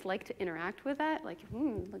imagine what it's like to interact with that. Like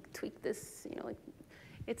tweak this,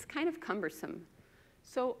 it's kind of cumbersome.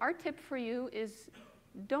 So our tip for you is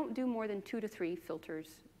don't do more than 2 to 3 filters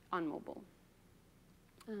on mobile.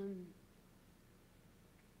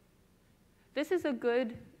 This is a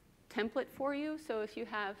good template for you. So if you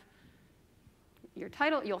have your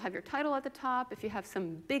title, you'll have your title at the top. If you have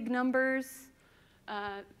some big numbers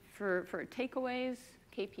for takeaways,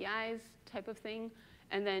 KPIs type of thing,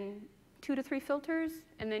 and then 2 to 3 filters,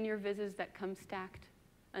 and then your vizzes that come stacked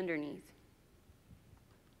underneath.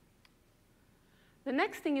 The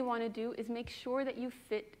next thing you want to do is make sure that you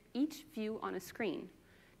fit each view on a screen,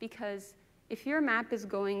 because if your map is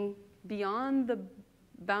going beyond the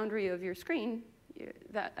boundary of your screen,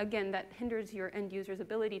 that hinders your end user's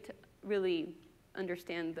ability to really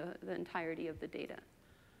understand the entirety of the data.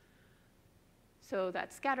 So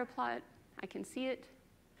that scatter plot, I can see it,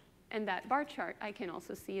 and that bar chart, I can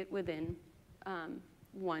also see it within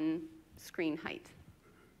one screen height.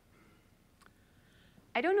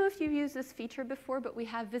 I don't know if you've used this feature before, but we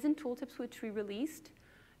have Viz and Tooltips, which we released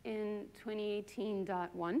in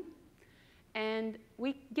 2018.1. And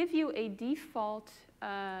we give you a default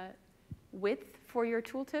width for your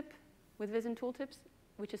tooltip with Viz and Tooltips,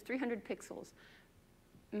 which is 300 pixels.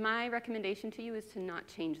 My recommendation to you is to not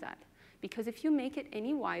change that. Because if you make it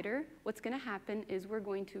any wider, what's going to happen is we're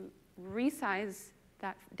going to resize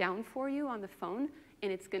that down for you on the phone,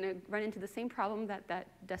 and it's going to run into the same problem that that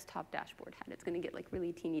desktop dashboard had. It's going to get like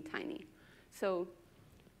really teeny tiny. So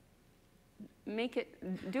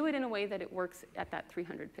do it in a way that it works at that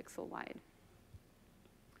 300 pixel wide.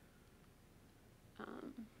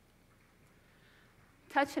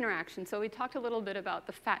 Touch interaction. So we talked a little bit about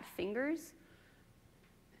the fat fingers.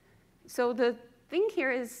 So the thing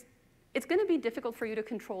here is it's going to be difficult for you to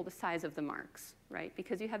control the size of the marks, right?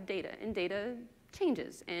 Because you have data, and data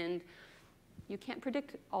changes, and you can't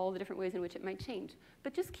predict all the different ways in which it might change.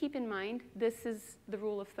 But just keep in mind, this is the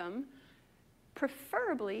rule of thumb.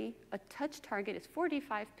 Preferably, a touch target is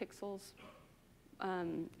 45 pixels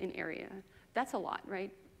in area. That's a lot,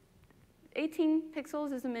 right? 18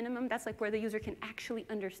 pixels is the minimum. That's like where the user can actually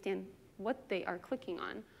understand what they are clicking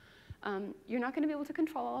on. You're not going to be able to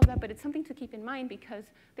control all of that, but it's something to keep in mind because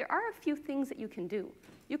there are a few things that you can do.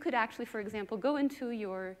 You could actually, for example, go into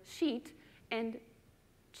your sheet and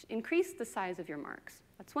increase the size of your marks.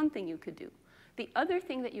 That's one thing you could do. The other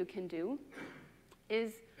thing that you can do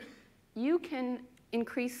is you can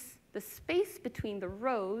increase the space between the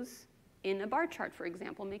rows in a bar chart, for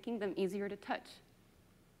example, making them easier to touch.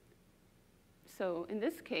 So in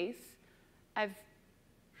this case, I've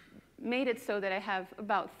made it so that I have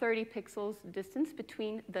about 30 pixels distance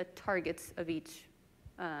between the targets of each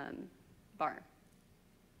bar.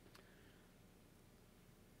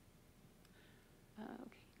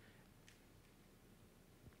 Okay.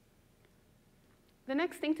 the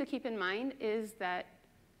next thing to keep in mind is that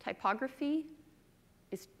typography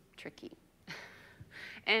is tricky.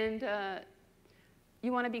 And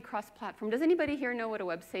you want to be cross-platform. Does anybody here know what a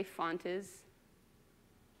web-safe font is?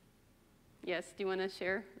 Yes, do you want to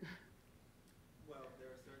share? Well, there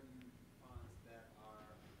are certain fonts that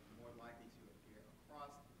are more likely to appear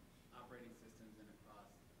across operating systems and across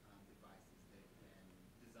devices. They've been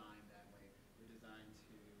designed that way. They're designed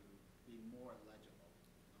to be more legible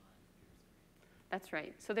on computer screens. That's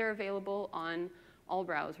right. So they're available on all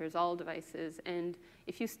browsers, all devices. And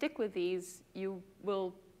if you stick with these, you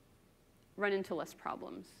will run into less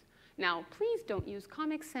problems. Now, please don't use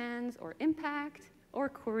Comic Sans or Impact or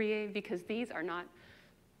Courier, because these are not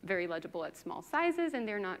very legible at small sizes, and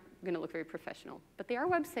they're not going to look very professional. But they are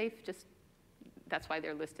web safe, just that's why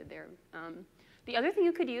they're listed there. The other thing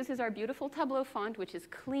you could use is our beautiful Tableau font, which is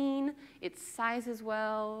clean, it sizes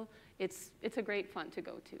well, it's a great font to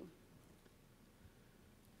go to.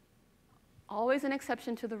 Always an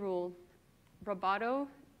exception to the rule. Roboto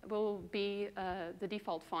will be the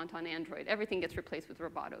default font on Android. Everything gets replaced with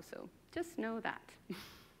Roboto, so just know that.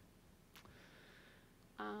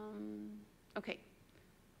 Okay.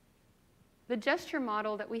 The gesture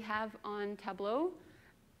model that we have on Tableau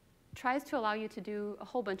tries to allow you to do a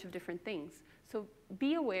whole bunch of different things. So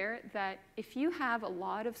be aware that if you have a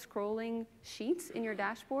lot of scrolling sheets in your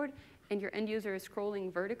dashboard and your end user is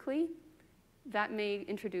scrolling vertically, that may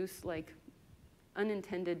introduce like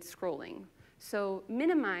unintended scrolling. So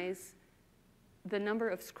minimize the number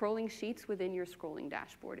of scrolling sheets within your scrolling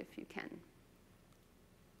dashboard if you can.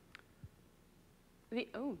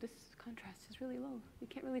 Oh, this contrast is really low. You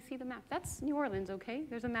can't really see the map. That's New Orleans, okay?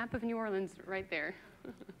 There's a map of New Orleans right there.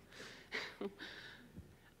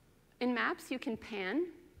 In maps, you can pan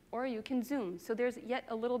or you can zoom. So there's yet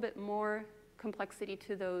a little bit more complexity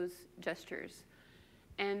to those gestures.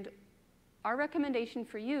 And our recommendation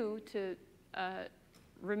for you to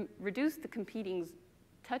reduce the competing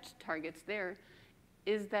touch targets there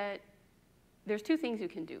is that there's two things you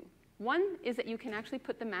can do. One is that you can actually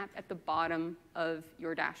put the map at the bottom of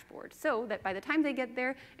your dashboard so that by the time they get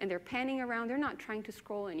there and they're panning around, they're not trying to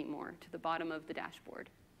scroll anymore to the bottom of the dashboard.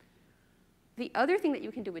 The other thing that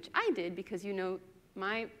you can do, which I did because you know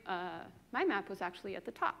my map was actually at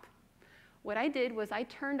the top. What I did was I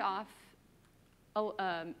turned off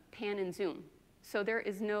pan and zoom. So there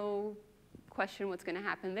is no question what's going to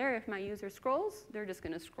happen there. If my user scrolls, they're just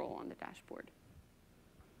going to scroll on the dashboard.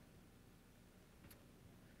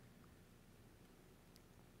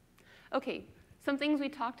 Okay, some things we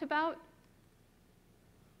talked about.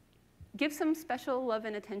 Give some special love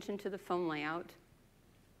and attention to the phone layout.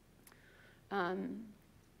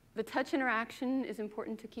 The touch interaction is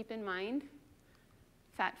important to keep in mind.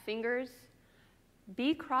 Fat fingers.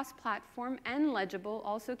 Be cross-platform and legible.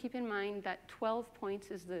 Also keep in mind that 12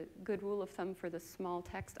 points is the good rule of thumb for the small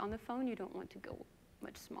text on the phone. You don't want to go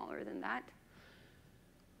much smaller than that.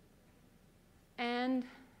 And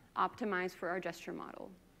optimize for our gesture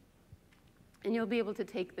model. And you'll be able to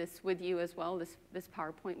take this with you as well. This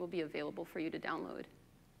PowerPoint will be available for you to download.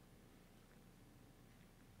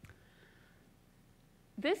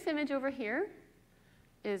 This image over here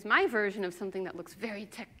is my version of something that looks very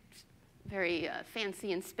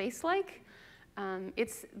fancy and space-like.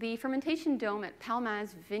 It's the fermentation dome at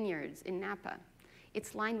Palmaz Vineyards in Napa.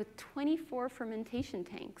 It's lined with 24 fermentation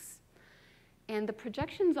tanks. And the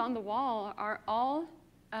projections on the wall are all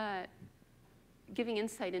giving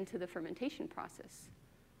insight into the fermentation process,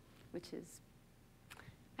 which is,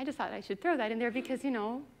 I just thought I should throw that in there because, you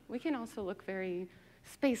know, we can also look very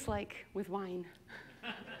space-like with wine.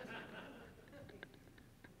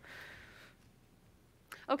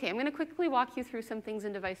 Okay, I'm going to quickly walk you through some things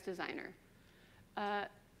in Device Designer.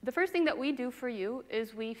 The first thing that we do for you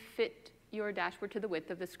is we fit your dashboard to the width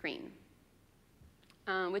of the screen,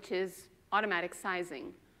 which is automatic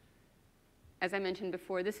sizing. As I mentioned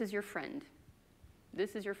before, this is your friend.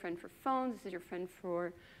 This is your friend for phones. This is your friend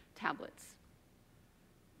for tablets.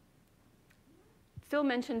 Phil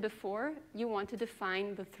mentioned before, you want to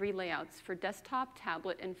define the 3 layouts for desktop,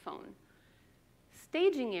 tablet, and phone.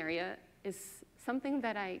 Staging area is something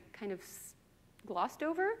that I kind of glossed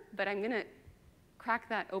over, but I'm going to crack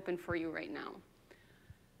that open for you right now.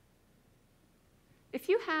 If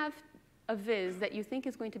you have a viz that you think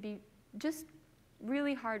is going to be just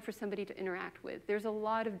really hard for somebody to interact with, there's a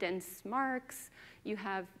lot of dense marks, you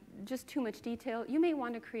have just too much detail, you may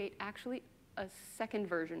want to create actually a second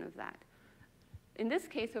version of that. In this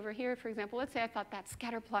case over here, for example, let's say I thought that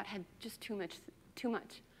scatter plot had just too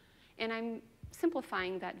much. And I'm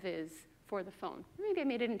simplifying that viz for the phone. Maybe I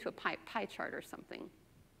made it into a pie chart or something.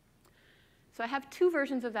 So I have 2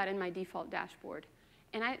 versions of that in my default dashboard.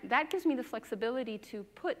 And that gives me the flexibility to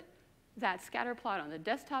put that scatter plot on the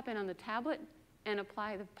desktop and on the tablet and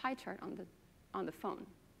apply the pie chart on the phone.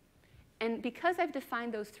 And because I've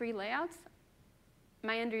defined those 3 layouts,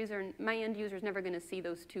 my end user is never going to see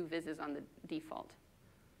those 2 vises on the default,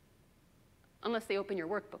 unless they open your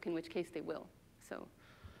workbook, in which case they will. So,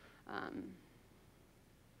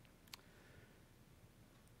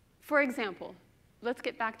 for example, let's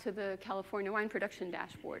get back to the California wine production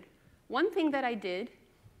dashboard. One thing that I did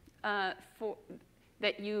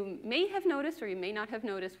that you may have noticed or you may not have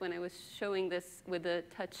noticed when I was showing this with the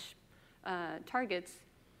touch targets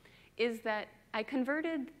is that I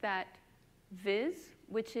converted that viz,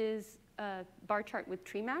 which is a bar chart with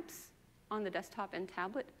tree maps on the desktop and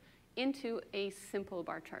tablet, into a simple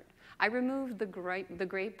bar chart. I removed the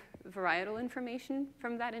grape varietal information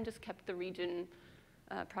from that and just kept the region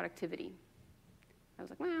productivity. I was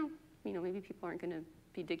like, well, maybe people aren't going to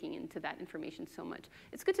be digging into that information so much.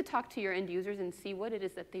 It's good to talk to your end users and see what it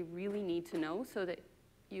is that they really need to know so that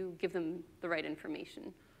you give them the right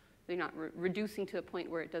information. They're not reducing to a point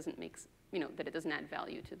where it doesn't make, that it doesn't add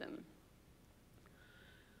value to them.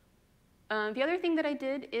 The other thing that I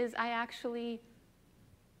did is I actually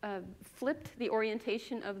flipped the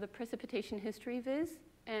orientation of the precipitation history viz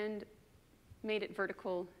and made it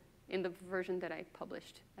vertical in the version that I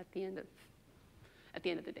published at the end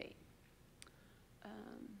of the day.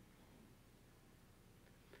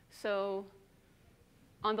 So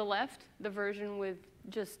on the left, the version with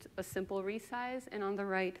just a simple resize, and on the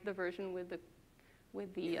right, the version with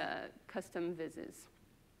the custom vises.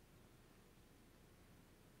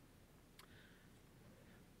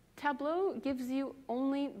 Tableau gives you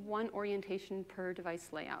only one orientation per device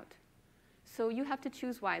layout. So you have to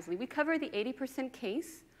choose wisely. We cover the 80%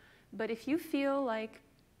 case, but if you feel like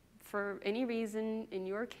for any reason in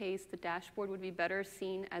your case the dashboard would be better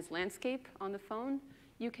seen as landscape on the phone,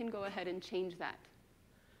 you can go ahead and change that.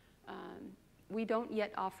 We don't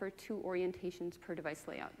yet offer 2 orientations per device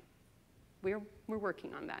layout. We're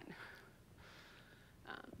working on that.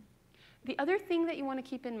 The other thing that you want to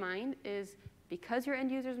keep in mind is because your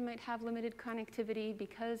end users might have limited connectivity,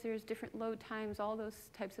 because there's different load times, all those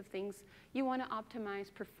types of things, you want to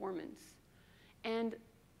optimize performance. And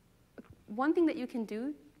one thing that you can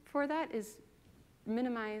do for that is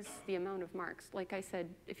minimize the amount of marks. Like I said,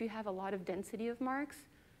 if you have a lot of density of marks,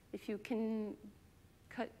 if you can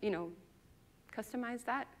customize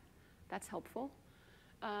that, that's helpful.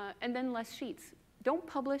 And then less sheets. Don't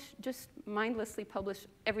publish, just mindlessly publish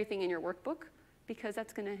everything in your workbook, because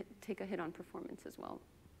that's going to take a hit on performance as well.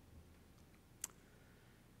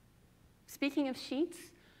 Speaking of sheets,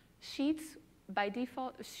 by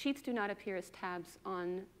default, sheets do not appear as tabs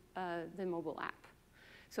on the mobile app.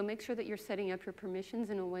 So make sure that you're setting up your permissions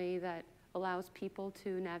in a way that allows people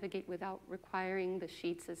to navigate without requiring the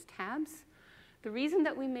sheets as tabs. The reason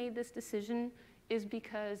that we made this decision is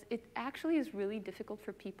because it actually is really difficult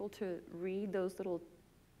for people to read those little,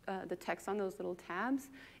 the text on those little tabs,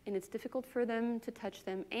 and it's difficult for them to touch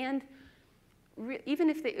them. And even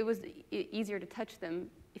if it was easier to touch them,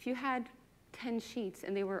 if you had 10 sheets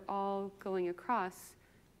and they were all going across,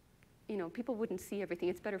 people wouldn't see everything.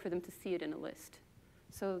 It's better for them to see it in a list.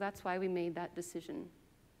 So that's why we made that decision.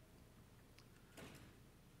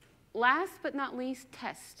 Last but not least,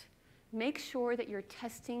 test. Make sure that you're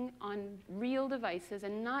testing on real devices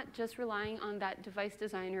and not just relying on that device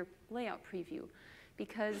designer layout preview,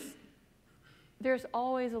 because there's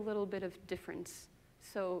always a little bit of difference.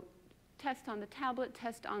 So test on the tablet,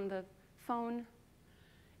 test on the phone.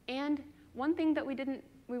 And one thing that we didn't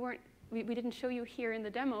show you here in the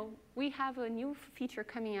demo, we have a new feature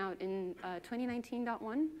coming out in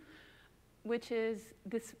 2019.1, which is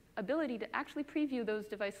this ability to actually preview those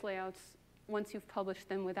device layouts once you've published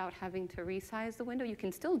them without having to resize the window. You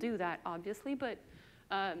can still do that, obviously, but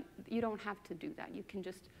you don't have to do that. You can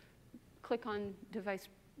just click on device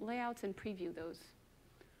layouts and preview those.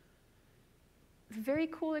 Very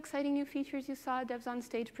cool, exciting new features you saw Devs on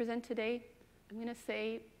Stage present today. I'm going to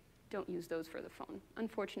say don't use those for the phone,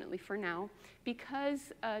 unfortunately for now,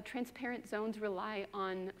 because transparent zones rely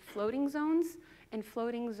on floating zones, and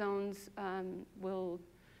floating zones will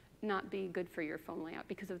not be good for your phone layout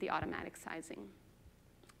because of the automatic sizing.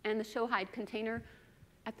 And the show hide container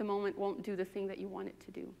at the moment won't do the thing that you want it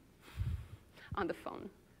to do on the phone.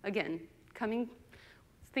 Again,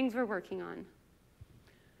 things we're working on.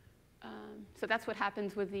 So that's what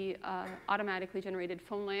happens with the automatically generated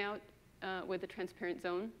phone layout with the transparent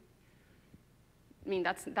zone. I mean,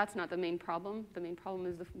 that's not the main problem. The main problem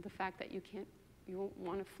is the fact that you won't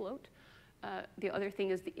want to float. The other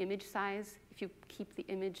thing is the image size. If you keep the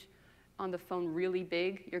image on the phone really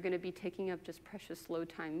big, you're going to be taking up just precious load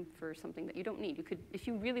time for something that you don't need. You could, if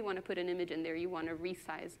you really want to put an image in there, you want to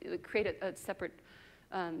resize, create a separate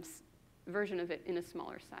version of it in a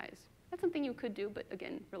smaller size. That's something you could do, but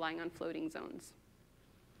again, relying on floating zones.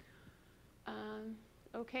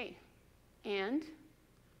 Okay, and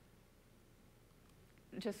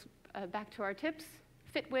just back to our tips.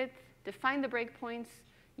 Fit width, define the breakpoints,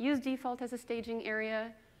 use default as a staging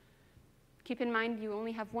area. Keep in mind you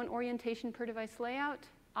only have one orientation per device layout,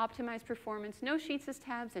 optimize performance, no sheets as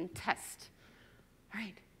tabs, and test. All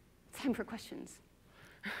right, time for questions.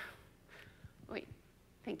 Wait,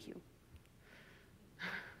 thank you.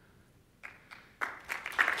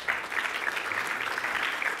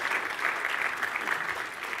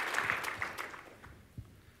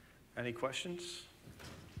 Any questions?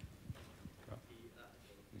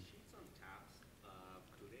 The sheets on tabs,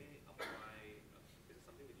 do they apply, is it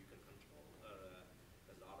something that you can control, or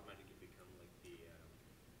does it automatically become like the,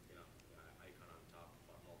 icon on top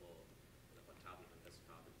for mobile, for tablet and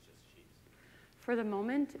desktop, it's just sheets? For the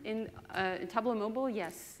moment, in Tableau Mobile,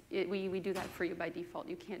 yes, we do that for you by default.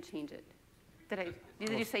 You can't change it.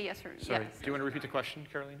 Did you say yes or no? Sorry, yes? do you want to repeat the question,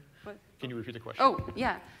 Caroline? What? Can you repeat the question? Oh,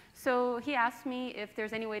 yeah. So he asked me if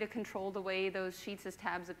there's any way to control the way those sheets as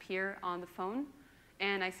tabs appear on the phone.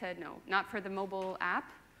 And I said no, not for the mobile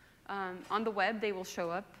app. On the web, they will show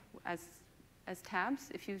up as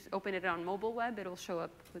tabs. If you open it on mobile web, it'll show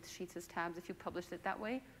up with sheets as tabs if you published it that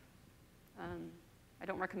way. I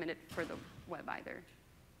don't recommend it for the web either.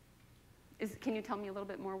 Can you tell me a little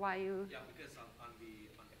bit more why you? Yeah, because on the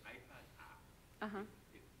iPad app,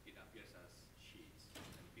 it appears as sheets.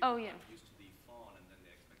 And Oh, people yeah. are used to the phone, and then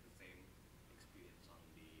they expect the same experience on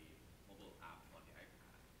the mobile app on the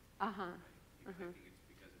iPad. Uh-huh. I think it's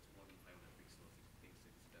because it's more than 500 pixels, it thinks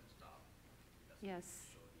it's desktop. It doesn't Yes.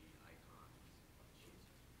 show the icons on the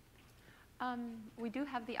sheets. We do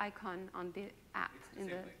have the icon on the app It's in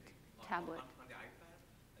the same thing. tablet. On the iPad,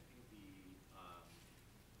 I think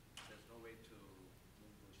there's no way to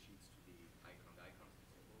move those sheets to the icon. The icon is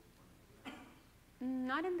disabled on the app.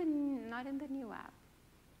 Not in the new app.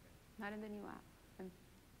 Not in the new app.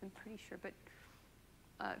 I'm pretty sure, but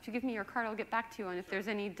if you give me your card, I'll get back to you on if there's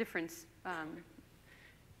any difference.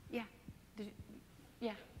 Yeah.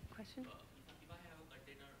 Yeah. Question? If I have a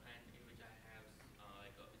container and in which I have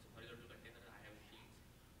it's a horizontal container, I have sheets,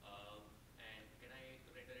 and can I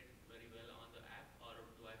render it very well on the app, or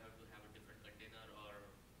do I have to have a different container or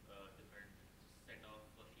a different set of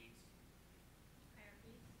sheets?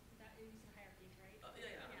 Hierarchies? That is hierarchies, right?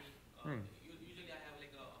 Yeah. I mean, usually I have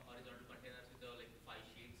like a horizontal container with like 5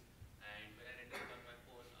 sheets, and when I render it on my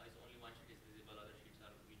phone, it's only one sheet is visible, other sheets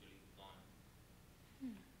are usually gone.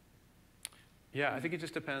 Yeah, I think it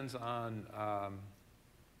just depends on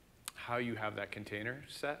how you have that container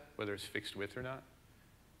set, whether it's fixed width or not.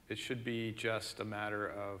 It should be just a matter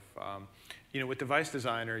of, with Device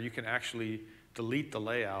Designer, you can actually delete the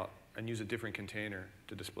layout and use a different container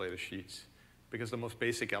to display the sheets, because the most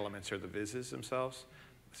basic elements are the vises themselves.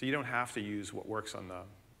 So you don't have to use what works on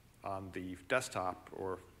the desktop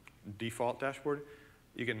or default dashboard.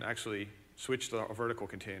 You can actually switch to a vertical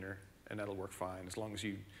container, and that'll work fine. As long as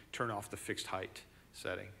you turn off the fixed height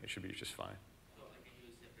setting, it should be just fine. So I can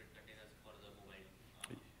use separate containers for the mobile.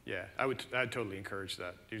 Yeah, I'd totally encourage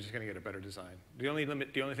that. You're just going to get a better design. The only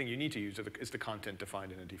thing you need to use is the content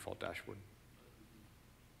defined in a default dashboard.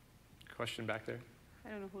 Question back there? I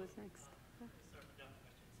don't know who is next. Sorry for dumb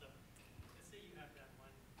question. So let's say you have that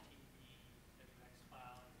one TV WX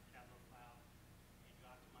file and Tableau file, and you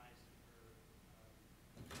optimize for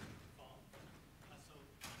phone. So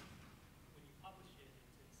when you publish it,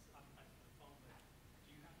 it's optimized for the phone, but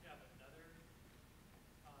do you have to have another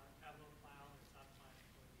Tableau file that's optimized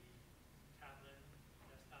for the tablet,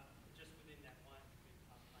 desktop, just within that one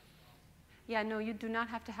optimized file? Yeah, no, you do not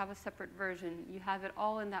have to have a separate version. You have it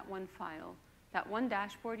all in that one file. That one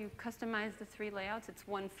dashboard, you customize the 3 layouts, it's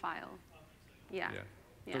one file. Yeah.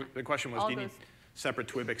 Yeah. The question was, All do you need those- separate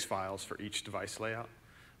Twibix files for each device layout?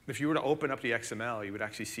 If you were to open up the XML, you would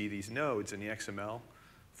actually see these nodes in the XML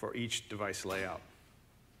for each device layout.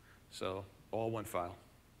 So all one file.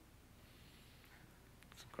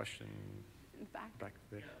 Question Back. back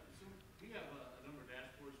there. Yeah, so we have a number of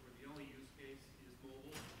dashboards where the only use case is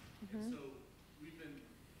mobile. And so we've been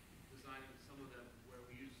designing some of them where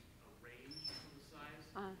we use a range for the size,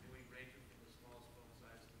 and we range it from the smallest phone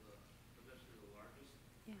size to the potentially the largest.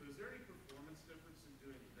 Yeah. But is there any performance difference in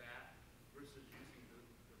doing that versus using the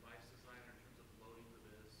device designer in terms of loading the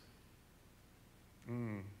viz?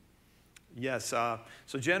 Yes,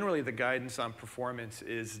 so generally the guidance on performance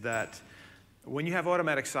is that when you have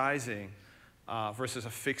automatic sizing, versus a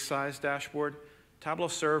fixed size dashboard, Tableau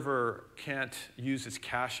Server can't use its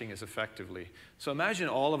caching as effectively. So imagine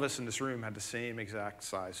all of us in this room had the same exact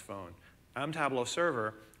size phone. I'm Tableau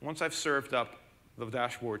Server. Once I've served up the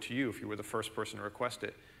dashboard to you, if you were the first person to request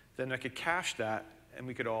it, then I could cache that, and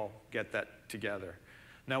we could all get that together.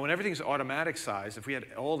 Now, when everything's automatic size, if we had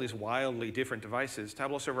all these wildly different devices,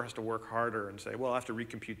 Tableau Server has to work harder and say, well, I have to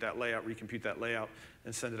recompute that layout,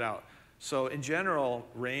 and send it out. So in general,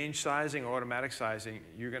 range sizing or automatic sizing,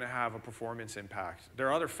 you're going to have a performance impact. There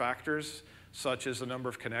are other factors, such as the number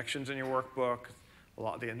of connections in your workbook,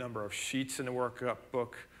 the number of sheets in the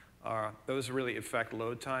workbook. Those really affect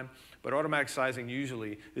load time. But automatic sizing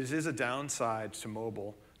usually, this is a downside to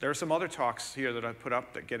mobile. There are some other talks here that I put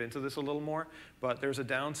up that get into this a little more, but there's a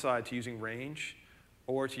downside to using range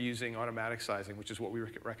or to using automatic sizing, which is what we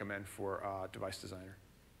recommend for Device Designer.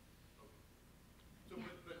 So,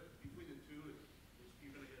 but between the two,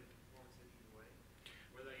 you're going to get a performance either way,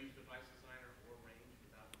 whether I use Device Designer or range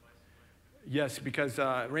without Device Designer? Yes, because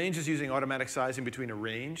range is using automatic sizing between a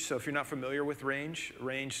range. So if you're not familiar with range,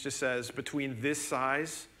 range just says between this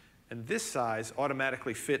size and this size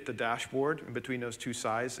automatically fit the dashboard in between those two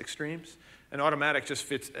size extremes. And automatic just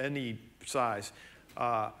fits any size.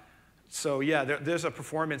 So yeah, there's a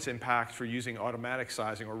performance impact for using automatic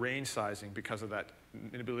sizing or range sizing because of that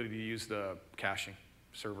inability to use the caching,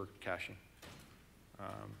 server caching. So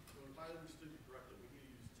if I understood you correctly, we need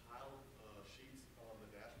to use tiled sheets on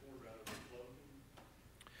the dashboard rather than floating?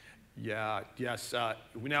 Yeah, yes.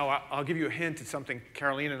 Now, I'll give you a hint. It's something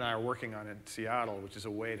Caroline and I are working on in Seattle, which is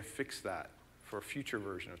a way to fix that for a future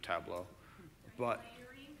version of Tableau. But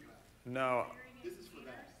no, This is for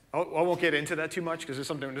that. I won't get into that too much because this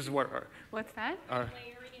is what. What's that? Layering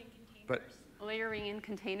in containers. But Layering in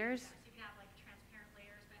containers? So you can have like transparent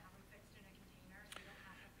layers that have them fixed in a container, so you don't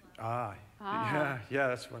have to yeah,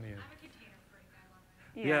 that's funny. I'm a container freak, I love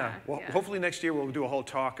it. Yeah. Well, hopefully next year we'll do a whole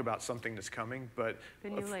talk about something that's coming. But The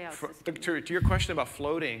new layout to your question about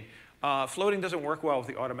floating, floating doesn't work well with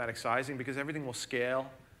the automatic sizing because everything will scale.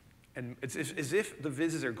 And it's as if the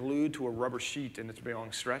vises are glued to a rubber sheet and it's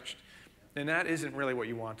being stretched. And that isn't really what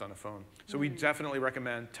you want on a phone. So we definitely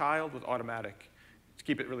recommend tiled with automatic to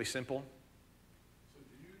keep it really simple. So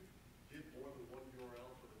do you give more than one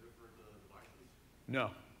URL for the different devices?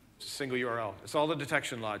 No, it's a single URL. It's all the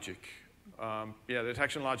detection logic. Yeah, the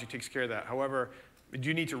detection logic takes care of that. However, you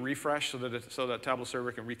do need to refresh so that Tableau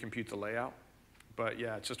Server can recompute the layout. But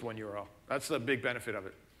yeah, it's just one URL. That's the big benefit of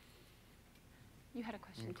it. You had a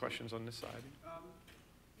question. Any too. questions on this side?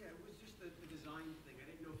 Yeah, it was just the design thing. I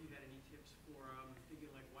didn't know if you had any tips for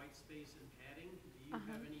thinking like white space and padding. Do you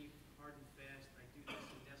have any hard and fast? I do this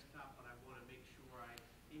in desktop, but I want to make sure I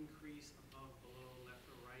increase above, below, left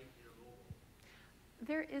or right in a mobile.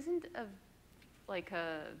 There isn't a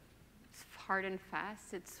hard and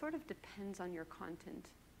fast. It sort of depends on your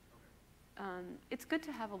content. It's good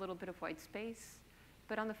to have a little bit of white space,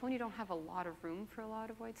 but on the phone you don't have a lot of room for a lot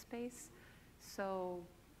of white space. So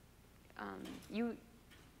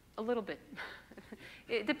a little bit.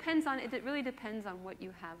 It really depends on what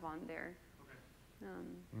you have on there.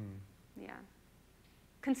 Yeah.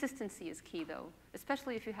 Consistency is key though,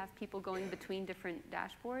 especially if you have people going between different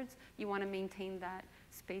dashboards. You want to maintain that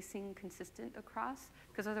spacing consistent across,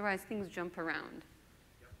 because otherwise things jump around.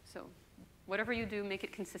 So whatever you do, make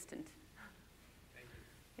it consistent. Thank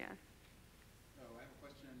you. Yeah. So I have a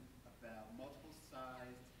question about multiple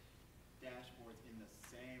sized dashboards in the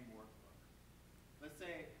same workbook. Let's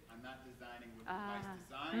say I'm not designing with Device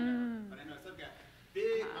Designer, but I know some got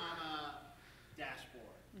big mama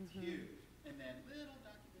dashboard. It's huge. And then little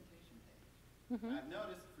documentation page. I've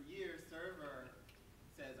noticed for years, Server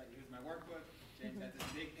says, like, here's my workbook. James has this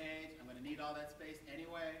big page. I'm going to need all that space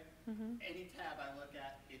anyway. Any tab I look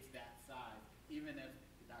at, it's that size. Even if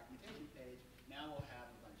the documentation page now will have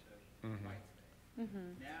a bunch of white space.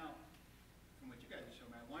 Now, from what you guys have shown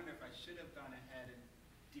me, I wonder if I should have gone ahead and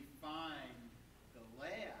defined the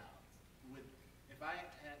layout with, if I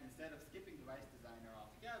had, instead of skipping Device Designer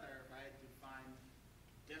altogether, if I had defined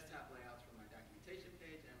desktop layouts for my documentation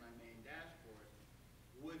page and my main dashboard,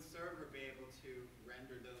 would Server be able to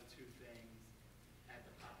render those two things at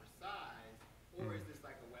the proper size, or is this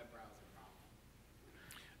like a web browser problem?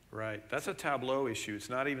 Right. That's a Tableau issue. It's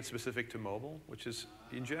not even specific to mobile, which is,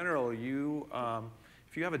 in general, if you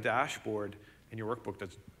have a dashboard in your workbook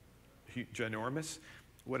that's ginormous,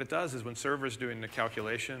 what it does is when Server is doing the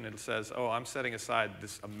calculation, it says, oh, I'm setting aside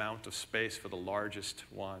this amount of space for the largest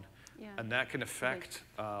one. Yeah. And that can affect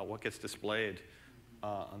what gets displayed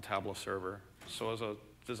on Tableau Server. So as a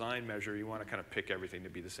design measure, you want to kind of pick everything to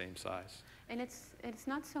be the same size. And it's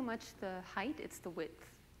not so much the height, it's the width.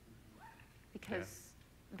 Because because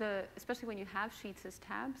especially when you have sheets as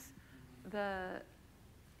tabs,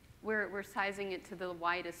 we're sizing it to the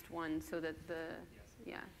widest one so that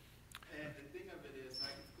yeah. And the thing of it is, I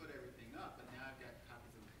can split everything up, but now I've got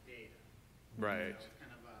copies of my data. Right. So it's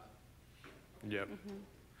kind of Yep.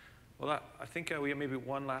 Well, I think we have maybe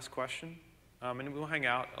one last question, and we'll hang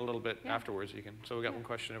out a little bit afterwards. So we got one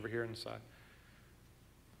question over here on the side.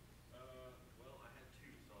 Well, I had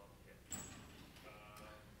two, so I'll get.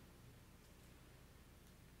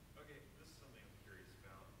 Okay, this is something I'm curious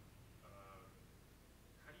about.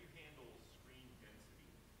 How do you handle screen density?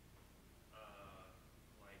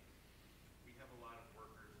 Like, we have a lot of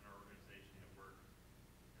workers in our organization that work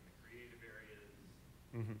in the creative areas,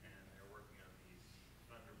 and they're working on these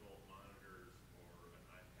Thunderbolt monitors or an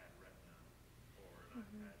iPad Retina or an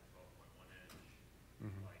iPad 12.1 inch.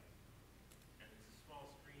 Like, and it's a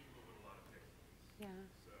small screen but with a lot of pixels. Yeah.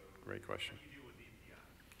 So Great question. what do you do with DPI?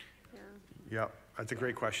 Yeah. Yep, that's a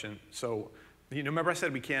great question. So, remember I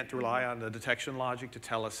said we can't rely on the detection logic to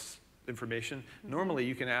tell us information? Normally,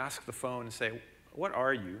 you can ask the phone and say, what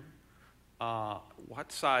are you?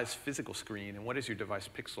 What size physical screen? And what is your device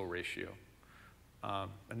pixel ratio?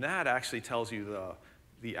 And that actually tells you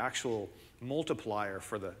the actual multiplier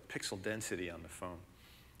for the pixel density on the phone.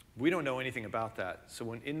 We don't know anything about that.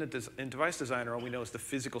 So in Device Designer, all we know is the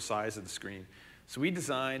physical size of the screen. So we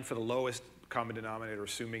design for the lowest common denominator,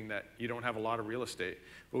 assuming that you don't have a lot of real estate.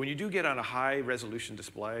 But when you do get on a high resolution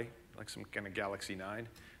display, like some kind of Galaxy 9,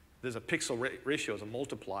 there's a pixel ratio as a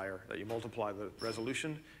multiplier that you multiply the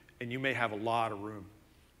resolution, and you may have a lot of room.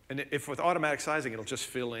 And if with automatic sizing, it'll just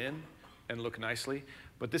fill in and look nicely.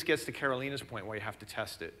 But this gets to Carolina's point where you have to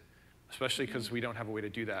test it, especially because we don't have a way to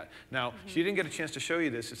do that. Now, she didn't get a chance to show you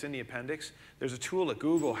this. It's in the appendix. There's a tool that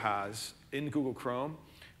Google has in Google Chrome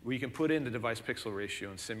where you can put in the device pixel ratio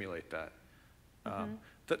and simulate that.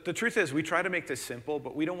 The truth is, we try to make this simple,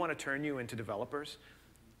 but we don't want to turn you into developers.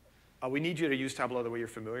 We need you to use Tableau the way you're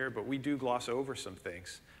familiar, but we do gloss over some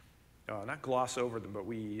things. Not gloss over them, but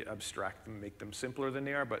we abstract them, make them simpler than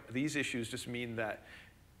they are. But these issues just mean that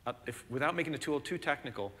without making the tool too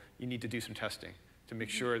technical, you need to do some testing to make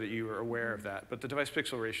sure that you are aware of that. But the device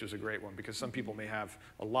pixel ratio is a great one because some people may have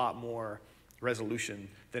a lot more resolution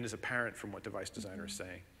than is apparent from what Device Designer is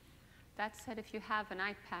saying. That said, if you have an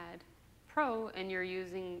iPad Pro and you're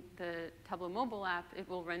using the Tableau mobile app, it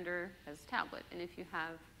will render as tablet. And if you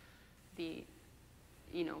have the,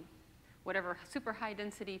 whatever super high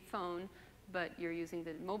density phone, but you're using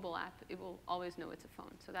the mobile app, it will always know it's a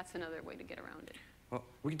phone. So that's another way to get around it. Well,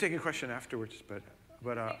 we can take a question afterwards, but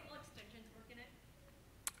Will extensions work in it?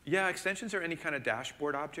 yeah, extensions are any kind of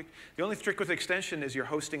dashboard object. The only trick with extension is you're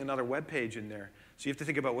hosting another web page in there. So you have to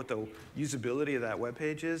think about what the usability of that web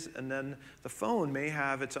page is, and then the phone may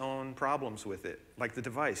have its own problems with it, like the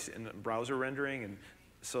device in the browser rendering, and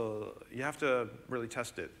so you have to really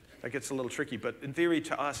test it. That gets a little tricky, but in theory,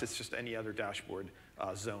 to us, it's just any other dashboard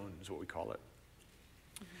zone is what we call it.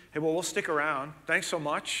 Hey, well, we'll stick around. Thanks so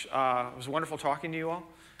much. It was wonderful talking to you all.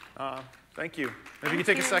 Thank you. If you could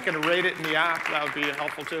take a second to rate it in the app, that would be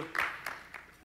helpful too.